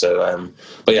 definitely use. So,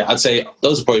 but yeah, I'd say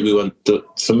those would probably be one.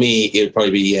 For me, it would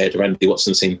probably be the Randy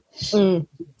Watson scene.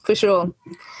 For sure.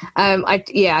 I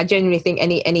genuinely think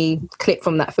any clip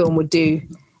from that film would do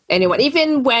anyone.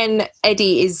 Even when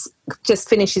Eddie is just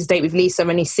finished his date with Lisa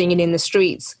and he's singing in the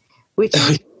streets, which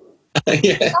is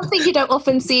something you don't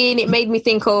often see, and it made me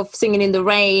think of Singing in the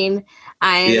Rain.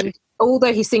 And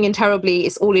although he's singing terribly,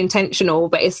 it's all intentional,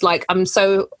 but it's like I'm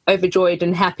so overjoyed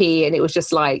and happy, and it was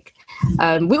just like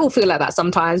we all feel like that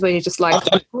sometimes when you're just like,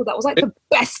 oh, that was like the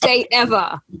best date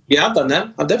ever. Yeah, I've done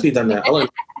that. I've definitely done that.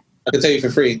 I can tell you for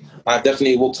free. I've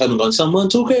definitely walked home and gone, someone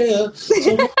to care.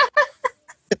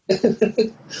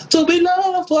 To be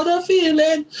loved, what a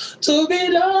feeling. To be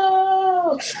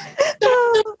loved.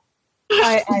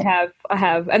 I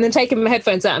have. And then taking my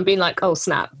headphones out and being like, oh,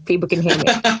 snap, people can hear me.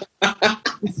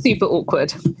 Super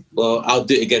awkward. Well, I'll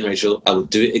do it again, Rachel. I will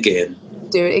do it again.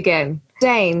 Do it again.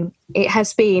 Dane, it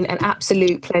has been an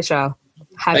absolute pleasure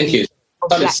having you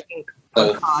on Blackpink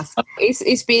podcast.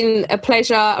 It's been a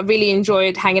pleasure. I really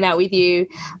enjoyed hanging out with you.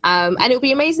 And it'll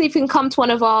be amazing if you can come to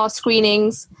one of our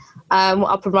screenings. We're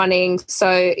up and running.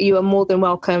 So you are more than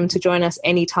welcome to join us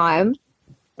anytime.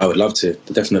 I would love to,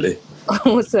 definitely.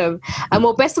 Awesome. And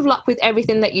well, best of luck with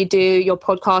everything that you do, your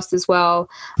podcast as well.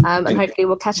 And hopefully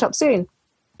we'll catch up soon.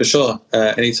 For sure.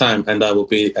 Anytime. And I will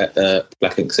be at the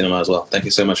Black Ink Cinema as well. Thank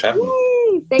you so much for having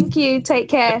me. Thank you. Take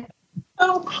care.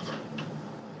 Oh.